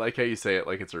pissed. I like how you say it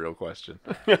like it's a real question.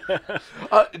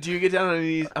 Do you get down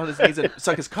on his knees and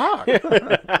suck his cock?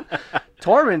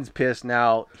 Tormund's pissed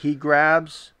now. He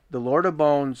grabs the Lord of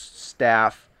Bones'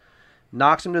 staff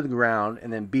knocks him to the ground,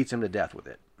 and then beats him to death with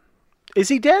it. Is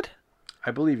he dead?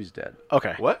 I believe he's dead.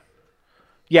 Okay. What?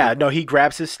 Yeah, no, he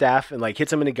grabs his staff and like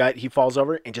hits him in the gut. He falls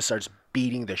over and just starts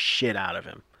beating the shit out of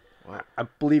him. I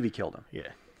believe he killed him. Yeah.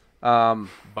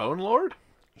 Bone Lord?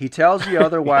 He tells the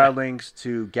other wildlings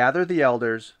to gather the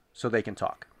elders so they can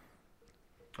talk.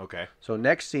 Okay. So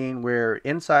next scene, we're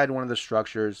inside one of the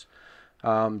structures.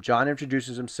 John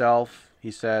introduces himself.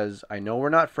 He says, "I know we're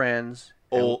not friends."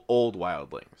 Old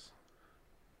wildlings.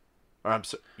 Or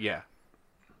yeah.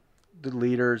 The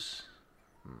leaders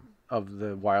of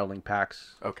the wildling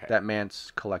packs Okay. that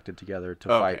Mance collected together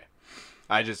to Okay.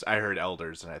 fight. I heard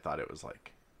elders and I thought it was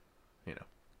like,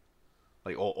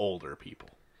 like older people.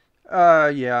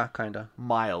 Yeah, kind of.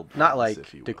 Mild. Not ones, like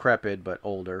if you will. decrepit, but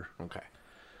older. Okay.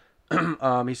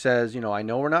 He says, I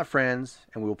know we're not friends,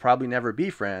 and we will probably never be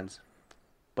friends,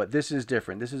 but this is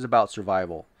different. This is about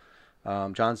survival.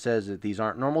 John says that these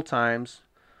aren't normal times.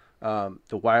 The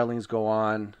wildlings go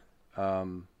on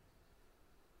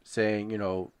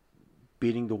saying,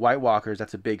 beating the White Walkers,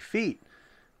 that's a big feat.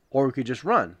 Or we could just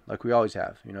run, like we always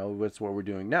have. That's what we're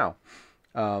doing now.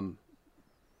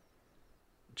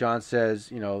 John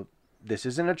says, this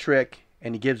isn't a trick,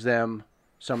 and he gives them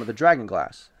some of the dragon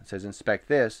glass. It says, inspect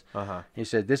this. Uh-huh. He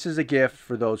said, this is a gift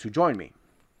for those who join me.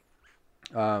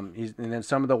 And then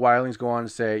some of the wildlings go on to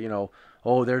say,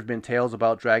 there have been tales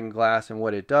about dragon glass and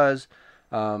what it does.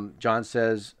 John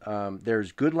says,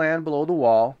 there's good land below the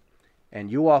wall,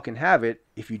 and you all can have it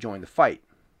if you join the fight.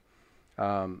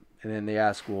 And then they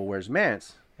ask, well, where's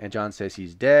Mance? And John says,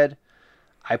 he's dead.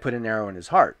 I put an arrow in his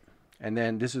heart. And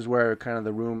then this is where kind of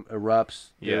the room erupts.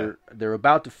 Yeah. They're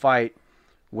about to fight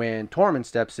when Tormund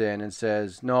steps in and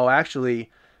says, no, actually,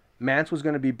 Mance was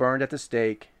going to be burned at the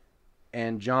stake,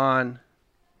 and John,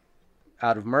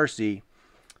 out of mercy,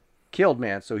 killed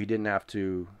Mance so he didn't have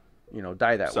to,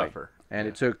 die that way. Suffer. And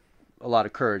it took a lot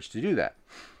of courage to do that.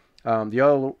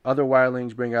 The other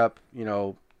wildlings bring up,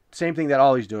 same thing that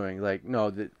Ollie's doing. Like,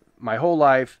 no, my whole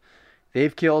life,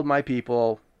 they've killed my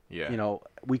people. Yeah.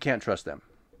 We can't trust them.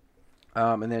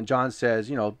 And then John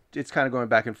says, it's kind of going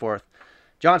back and forth.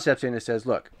 John steps in and says,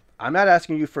 look, I'm not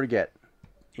asking you to forget.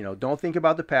 Don't think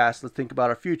about the past. Let's think about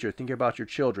our future. Think about your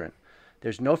children.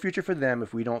 There's no future for them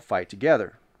if we don't fight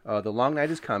together. The long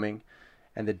night is coming,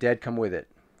 and the dead come with it.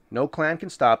 No clan can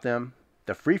stop them.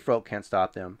 The free folk can't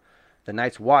stop them. The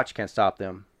Night's Watch can't stop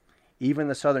them. Even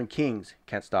the Southern Kings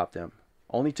can't stop them.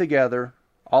 Only together,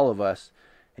 all of us,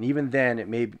 and even then it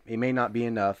may not be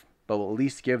enough, but we'll at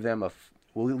least give them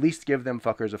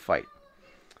fuckers a fight.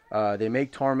 They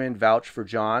make Tormund vouch for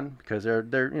John because they're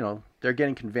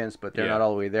getting convinced, but they're not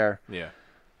all the way there. Yeah.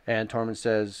 And Tormund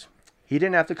says he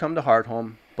didn't have to come to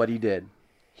Hardhome, but he did.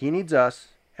 He needs us,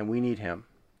 and we need him.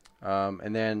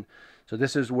 And then, so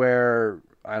this is where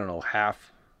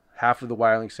half of the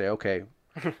wildlings say, okay,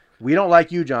 we don't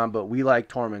like you, John, but we like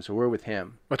Tormund, so we're with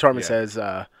him. But Tormund says,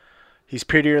 he's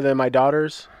prettier than my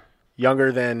daughters,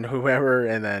 younger than whoever,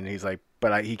 and then he's like,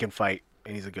 but he can fight,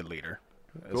 and he's a good leader.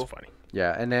 That's funny.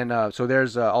 Yeah, and then so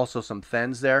there's also some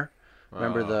Thens there.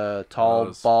 Remember the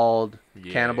tall, bald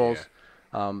cannibals?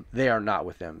 Yeah. They are not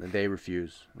with them, and they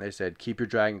refuse. They said, keep your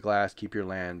dragon glass, keep your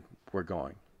land, we're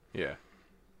going. Yeah.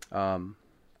 Go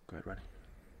ahead, Rodney.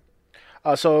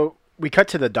 So we cut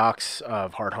to the docks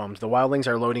of Hardhome. The wildlings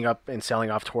are loading up and sailing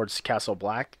off towards Castle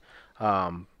Black.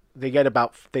 They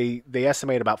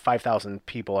estimate about 5,000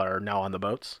 people are now on the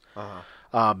boats,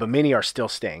 but many are still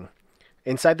staying.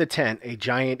 Inside the tent, a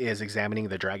giant is examining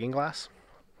the dragon glass.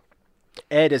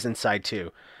 Ed is inside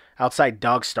too. Outside,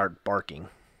 dogs start barking.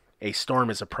 A storm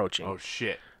is approaching. Oh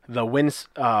shit. The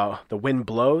wind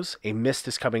blows. A mist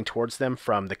is coming towards them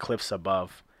from the cliffs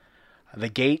above. The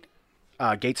gates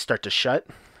start to shut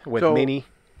with many.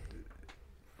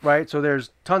 Right, so there's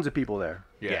tons of people there.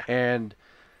 Yeah. And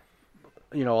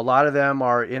a lot of them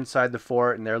are inside the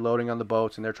fort and they're loading on the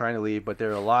boats and they're trying to leave, but there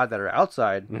are a lot that are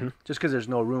outside just because there's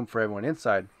no room for everyone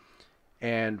inside.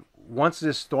 And once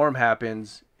this storm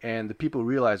happens and the people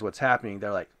realize what's happening,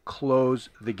 they're like, close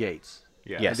the gates.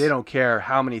 Yeah. Yes. And they don't care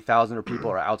how many thousands of people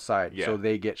are outside, Yeah. so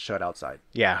they get shut outside.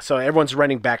 Yeah, so everyone's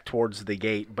running back towards the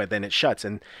gate, but then it shuts,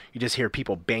 and you just hear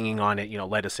people banging on it,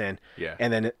 let us in. Yeah.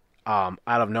 And then out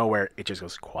of nowhere, it just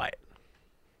goes quiet.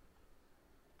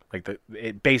 Like the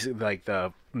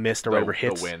mist or whatever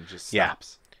hits. The wind just Yeah.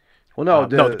 stops. Well, no,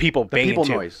 the people banging people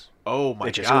too. noise. Oh my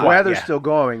It just god. The quiet. weather's Yeah. still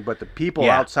going, but the people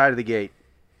Yeah. outside of the gate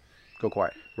go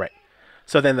quiet. Right.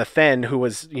 So then the Thenn, who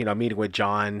was meeting with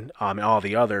John and all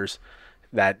the others,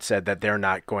 that said that they're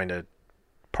not going to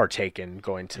partake in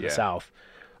going to the south.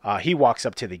 He walks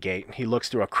up to the gate. He looks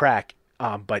through a crack,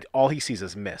 but all he sees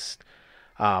is mist.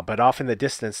 But off in the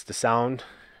distance, the sound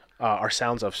are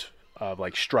sounds of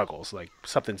like struggles, like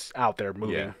something's out there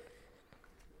moving. Yeah.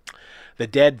 The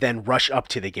dead then rush up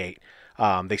to the gate.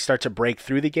 They start to break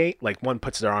through the gate. Like one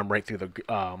puts their arm right through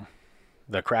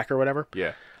the crack or whatever.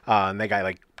 Yeah. And that guy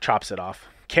like chops it off.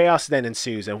 Chaos then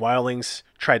ensues, and wildlings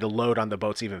try to load on the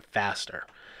boats even faster.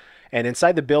 And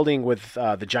inside the building with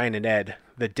the giant and Ed,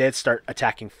 the dead start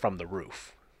attacking from the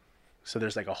roof. So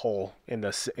there's like a hole in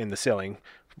the ceiling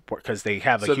because they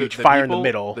have a So huge the fire in the people-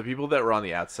 middle. The people that were on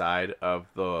the outside of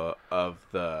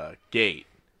the gate,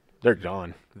 They're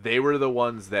gone. they were the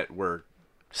ones that were.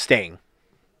 Staying.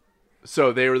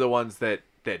 So they were the ones that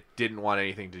didn't want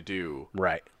anything to do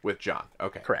Right. with John.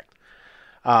 Okay. Correct.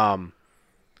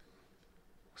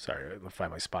 Sorry, let me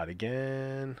find my spot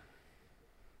again.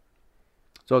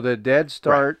 So the dead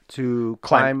start to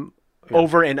climb.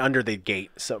 Over and under the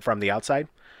gate, so from the outside.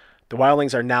 The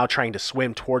wildlings are now trying to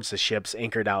swim towards the ships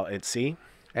anchored out at sea.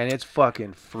 And it's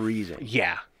fucking freezing.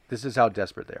 Yeah, This is how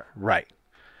desperate they are. right.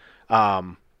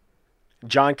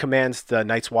 John commands the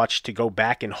Night's Watch to go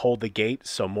back and hold the gate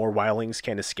so more wildlings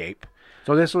can escape.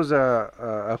 So this was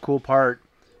a cool part.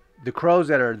 The crows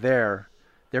that are there,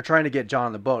 they're trying to get John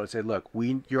on the boat and say, look,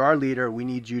 you're our leader. We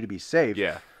need you to be safe.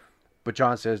 Yeah. But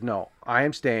John says, no, I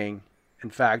am staying. In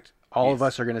fact, all of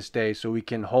us are going to stay so we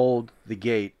can hold the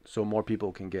gate so more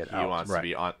people can get He out. wants to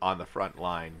be on the front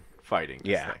line fighting.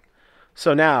 This Yeah. thing.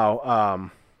 So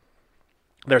now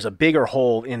there's a bigger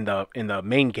hole in the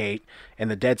main gate,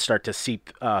 and the dead start to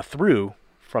seep through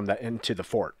from into the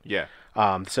fort. Yeah.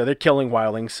 So they're killing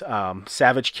wildlings,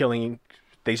 savage killing.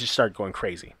 They just start going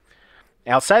crazy.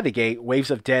 Outside the gate,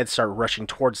 waves of dead start rushing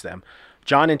towards them.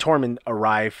 John and Tormund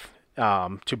arrive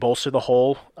to bolster the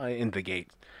hole in the gate.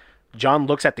 John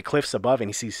looks at the cliffs above and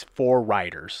he sees 4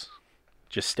 riders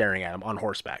just staring at him on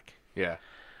horseback. Yeah.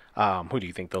 Who do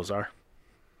you think those are?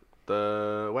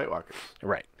 The White Walkers.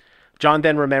 Right. John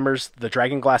then remembers the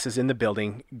dragon glass is in the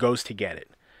building, goes to get it.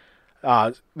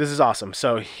 This is awesome.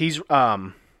 So he's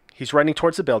running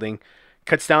towards the building,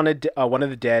 cuts down one of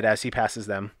the dead as he passes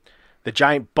them. The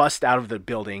giant busts out of the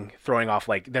building, throwing off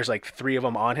there's 3 of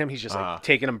them on him. He's just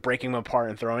taking them, breaking them apart,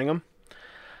 and throwing them.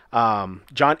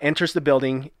 John enters the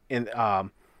building and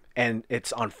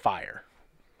it's on fire.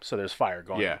 So there's fire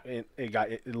going. Yeah.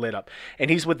 It lit up, and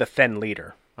he's with the Fen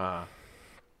leader.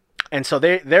 And so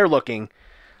they're looking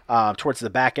towards the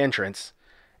back entrance,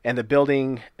 and the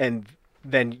building, and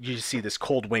then you see this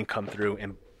cold wind come through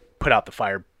and put out the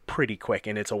fire pretty quick,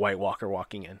 and it's a White Walker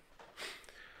walking in.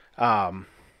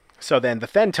 So then the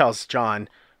Fen tells John,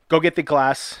 go get the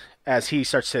glass, as he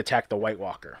starts to attack the White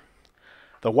Walker.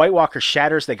 The White Walker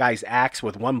shatters the guy's axe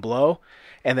with one blow,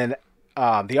 and then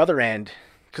the other end,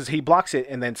 because he blocks it,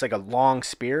 and then it's like a long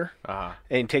spear, and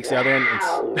he takes the other end. And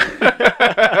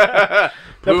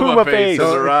the Puma face.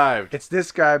 has arrived. It's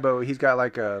this guy, but he's got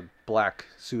like a black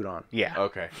suit on. Yeah.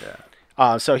 Okay.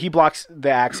 So he blocks the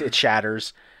axe. It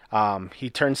shatters. He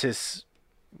turns his,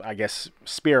 I guess,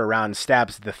 spear around and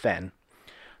stabs the Fen.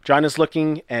 John is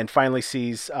looking and finally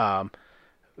sees the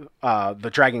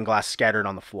dragon glass scattered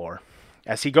on the floor.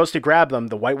 As he goes to grab them,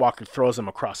 the White Walker throws him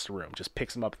across the room. Just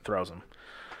picks him up and throws him.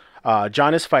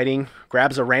 John is fighting,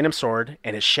 grabs a random sword,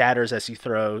 and it shatters as he's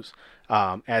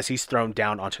thrown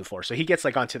down onto the floor. So he gets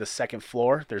onto the second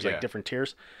floor. There's different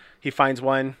tiers. He finds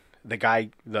one.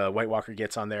 The White Walker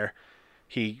gets on there.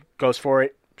 He goes for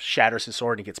it, shatters his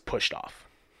sword, and gets pushed off.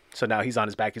 So now he's on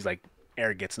his back. He's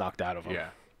air gets knocked out of him. Yeah.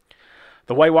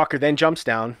 The White Walker then jumps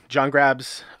down. John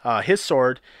grabs his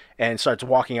sword and starts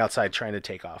walking outside trying to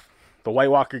take off. The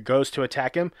White Walker goes to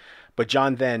attack him, but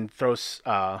John then throws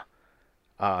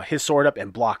his sword up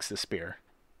and blocks the spear.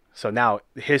 So now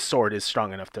his sword is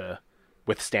strong enough to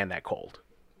withstand that cold.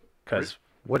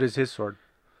 What is his sword?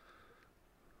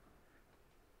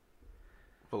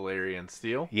 Valerian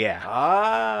steel. Yeah.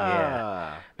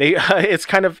 Ah. They it's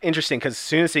kind of interesting because as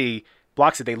soon as he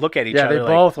blocks it, they look at each Yeah, other. they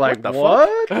both what? The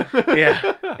fuck?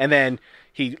 Yeah. And then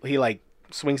he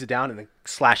swings it down and then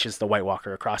slashes the White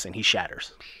Walker across, and he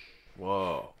shatters.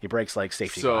 Whoa. He breaks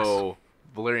safety glass. So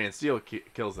Valerian steel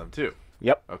kills them too.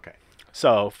 Yep. Okay.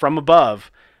 So from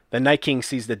above, the Night King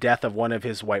sees the death of one of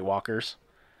his White Walkers.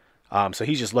 So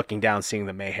he's just looking down, seeing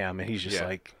the mayhem, and he's just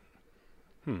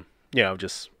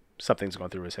just something's going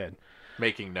through his head.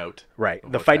 Making note. Right.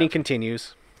 of The what's fighting happening.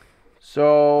 continues.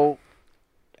 So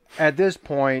at this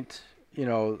point, a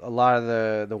lot of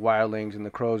the wildlings and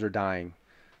the crows are dying.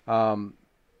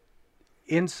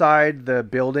 Inside the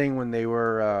building, when they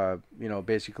were,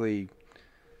 basically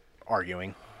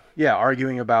Arguing.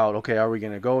 arguing about, okay, are we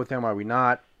going to go with them? Are we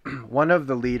not? One of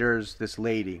the leaders, this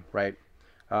lady, right?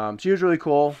 She was really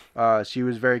cool. She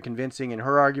was very convincing in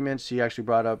her arguments. She actually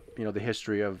brought up, the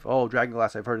history of,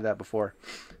 Dragonglass, I've heard of that before.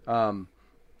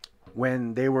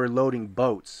 When they were loading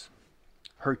boats,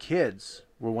 her kids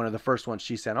were one of the first ones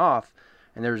she sent off.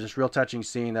 And there was this real touching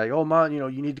scene that, oh, Mom,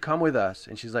 you need to come with us.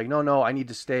 And she's like, no, I need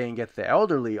to stay and get the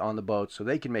elderly on the boat so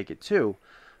they can make it too.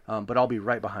 But I'll be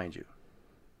right behind you.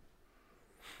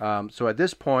 So at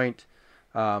this point,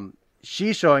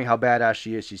 she's showing how badass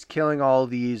she is. She's killing all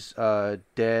these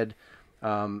dead.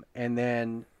 And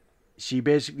then she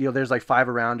basically, there's like 5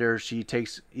 around her. She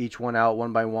takes each one out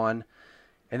one by one.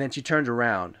 And then she turns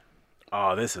around.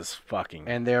 Oh, this is fucking...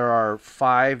 And there are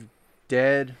 5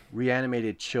 dead,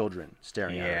 reanimated children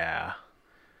staring at her. Yeah.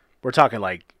 We're talking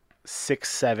like 6,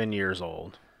 7 years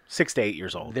old. 6 to 8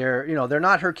 years old. They're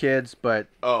not her kids, but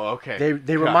Oh, okay.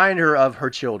 they remind her of her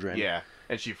children. Yeah,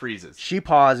 and she freezes. She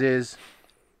pauses,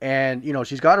 and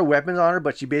she's got her weapons on her,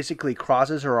 but she basically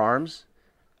crosses her arms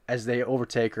as they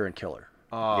overtake her and kill her.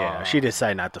 Yeah, she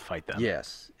decided not to fight them.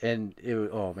 Yes, and it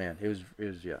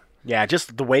was yeah. Yeah,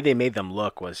 just the way they made them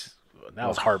look was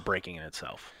heartbreaking in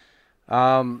itself.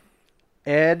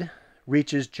 Ed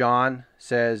reaches John,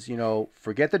 says,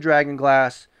 forget the dragon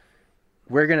glass.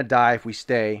 We're going to die if we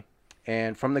stay.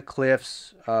 And from the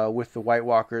cliffs with the White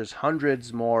Walkers,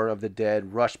 hundreds more of the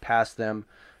dead rush past them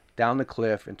down the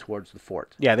cliff and towards the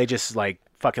fort. Yeah, they just like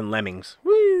fucking lemmings.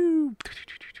 Woo!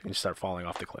 And start falling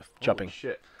off the cliff, jumping. Holy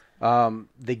shit.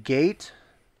 The gate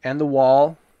and the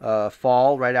wall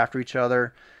fall right after each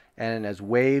other. And as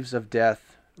waves of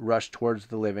death rush towards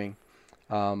the living.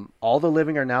 All the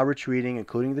living are now retreating,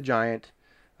 including the giant.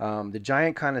 The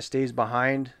giant kind of stays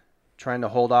behind, trying to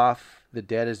hold off the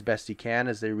dead as best he can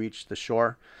as they reach the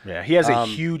shore. Yeah, he has a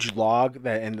huge log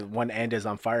and one end is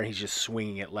on fire. And he's just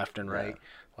swinging it left and right,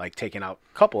 like taking out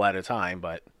a couple at a time,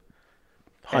 but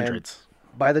hundreds.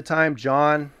 And by the time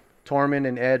John, Tormund,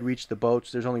 and Ed reach the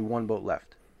boats, there's only one boat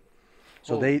left.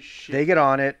 So Holy they shit. get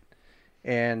on it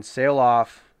and sail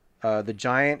off. The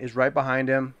giant is right behind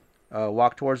him.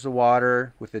 Walk towards the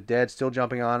water with the dead still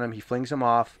jumping on him. He flings him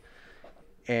off.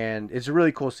 And it's a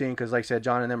really cool scene because, like I said,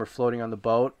 John and them are floating on the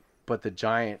boat, but the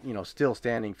giant, still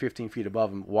standing 15 feet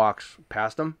above him, walks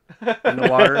past him in the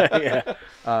water. Yeah.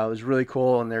 It was really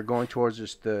cool, and they're going towards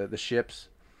just the ships.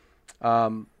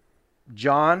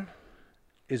 John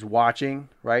is watching,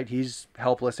 right? He's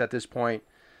helpless at this point.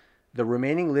 The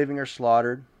remaining living are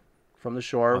slaughtered from the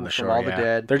shore, from all the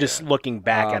dead. They're just looking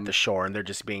back at the shore, and they're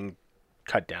just being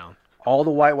cut down. All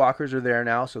the White Walkers are there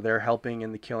now, so they're helping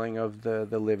in the killing of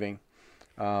the living.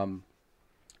 The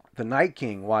Night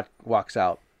King walks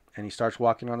out, and he starts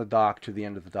walking on the dock to the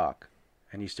end of the dock,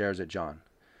 and he stares at John.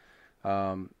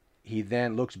 He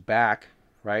then looks back,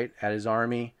 right, at his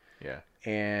army,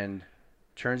 and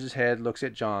turns his head, looks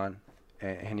at John,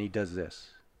 and he does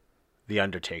this. The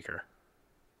Undertaker.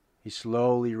 He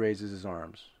slowly raises his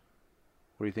arms.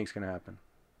 What do you think's going to happen?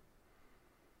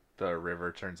 The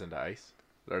river turns into ice?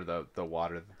 Or the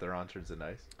water that they're on turns into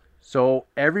ice? So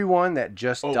everyone that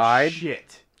just died...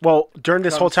 shit. Well, during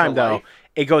this whole Comes to time, though, life.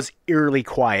 it goes eerily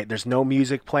quiet. There's no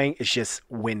music playing. It's just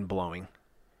wind blowing.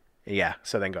 Yeah,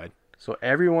 so then go ahead. So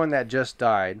everyone that just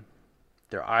died,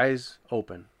 their eyes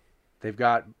open. They've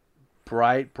got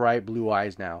bright, bright blue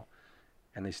eyes now,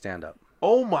 and they stand up.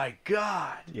 Oh my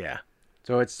god. Yeah.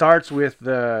 So it starts with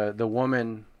the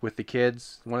woman with the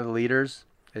kids, one of the leaders.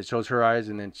 It shows her eyes,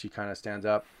 and then she kind of stands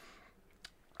up.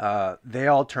 They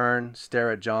all turn,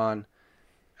 stare at John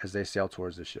as they sail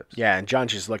towards the ships. Yeah, and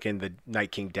John's just looking the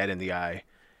Night King dead in the eye,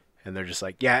 and they're just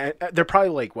like, yeah, they're probably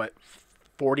like,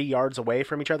 40 yards away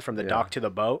from each other, from the dock to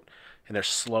the boat, and they're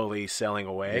slowly sailing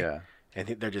away. Yeah. And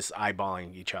they're just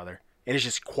eyeballing each other. And it's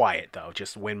just quiet, though,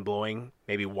 just wind blowing,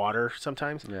 maybe water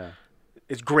sometimes. Yeah.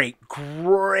 It's great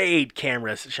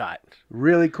camera shot.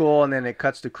 Really cool, and then it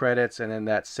cuts to credits, and then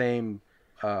that same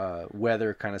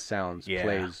weather kind of sounds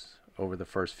plays over the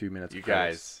first few minutes. You of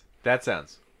credits. guys, that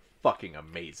sounds fucking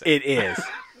amazing. It is.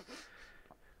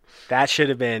 That should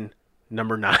have been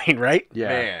number 9, right? Yeah.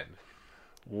 Man,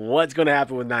 What's going to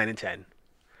happen with 9 and 10?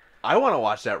 I want to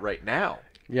watch that right now.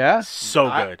 Yeah? So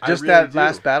good. Just really that do.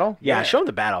 last battle? Yeah, show him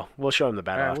the battle. We'll show him the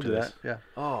battle All right, after we'll do this. that. Yeah.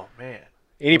 Oh man.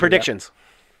 Any predictions?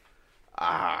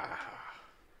 That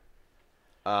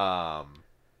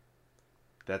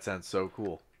sounds so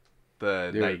cool.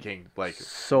 The Dude, Night King, like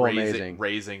so amazing.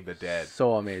 raising the dead.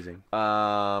 So amazing.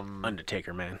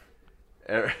 Undertaker, man.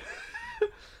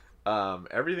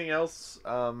 Everything else,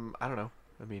 I don't know.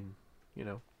 I mean,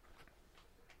 yeah,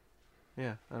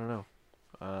 I don't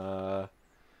know.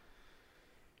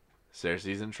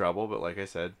 Cersei's in trouble, but like I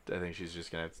said, I think she's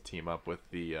just gonna have to team up with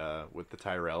the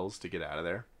Tyrells to get out of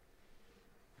there.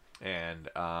 And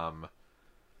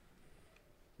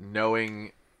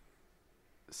knowing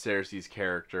Cersei's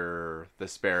character, the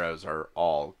Sparrows are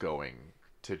all going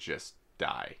to just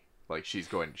die. Like she's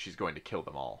going to kill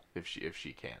them all if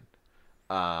she can.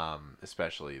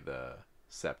 Especially the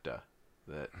Septa.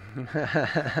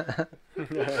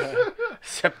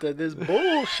 Septa, this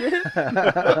bullshit.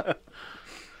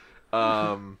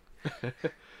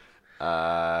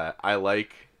 I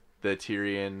like the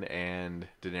Tyrion and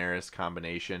Daenerys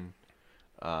combination.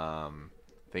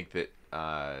 Think that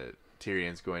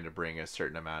Tyrion's going to bring a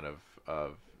certain amount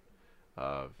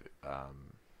of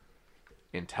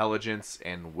intelligence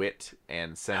and wit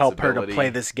and sensibility. Help her to play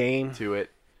this game to it.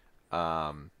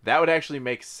 That would actually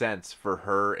make sense for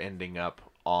her ending up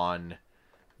on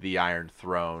the Iron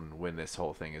Throne when this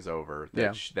whole thing is over.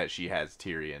 That she has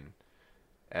Tyrion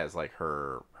as like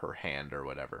her hand or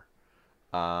whatever.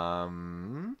 I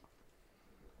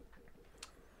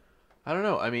don't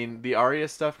know. I mean, the Arya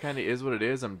stuff kind of is what it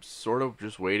is. I'm sort of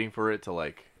just waiting for it to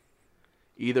like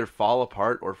either fall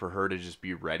apart or for her to just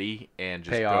be ready and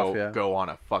just go on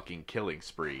a fucking killing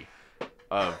spree.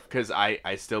 Because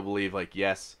I still believe like,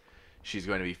 yes, she's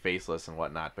going to be faceless and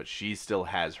whatnot, but she still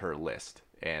has her list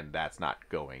and that's not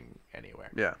going anywhere.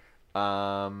 Yeah.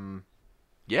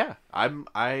 Yeah, I'm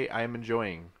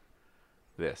enjoying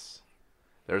this.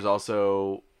 There's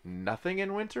also nothing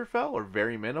in Winterfell, or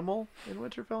very minimal in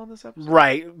Winterfell in this episode.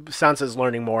 Right. Sansa's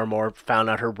learning more and more. Found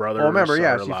out her brother. Well, remember, she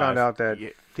found out that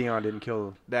Theon didn't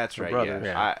kill. That's her right. brothers.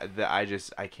 Yeah.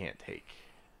 I can't take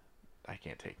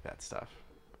that stuff.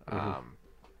 Mm-hmm.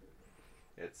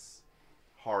 It's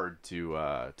hard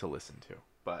to listen to,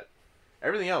 but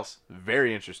everything else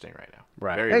very interesting right now.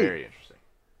 Right. Very interesting.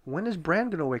 When is Bran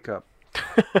gonna wake up?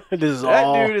 That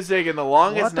dude is taking the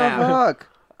longest nap. What the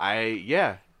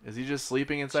fuck? Is he just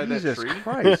sleeping inside Jesus that tree?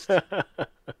 Christ.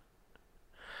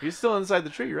 He's still inside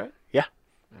the tree, right? Yeah.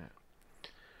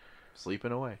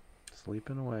 Sleeping away.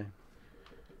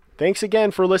 Thanks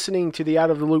again for listening to the Out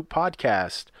of the Loop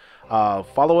podcast.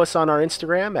 Follow us on our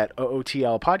Instagram at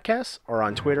OOTL Podcasts or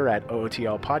on Twitter at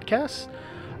OOTL Podcasts.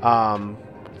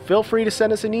 Feel free to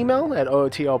send us an email at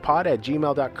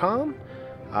ootlpod@gmail.com.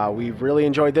 We've really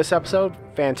enjoyed this episode.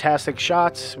 Fantastic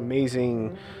shots,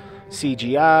 amazing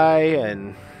CGI,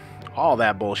 and all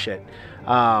that bullshit.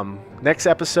 Next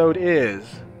episode is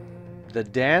The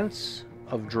Dance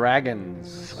of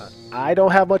Dragons. I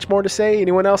don't have much more to say.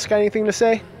 Anyone else got anything to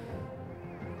say?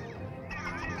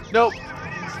 Nope.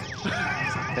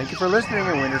 Thank you for listening,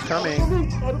 and winter's coming.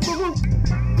 Out of the loop!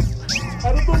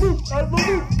 Out of the loop! Out of the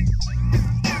loop!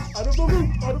 Out of the loop!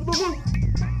 Out of the loop!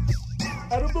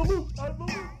 Out of the loop! Out of the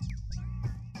loop!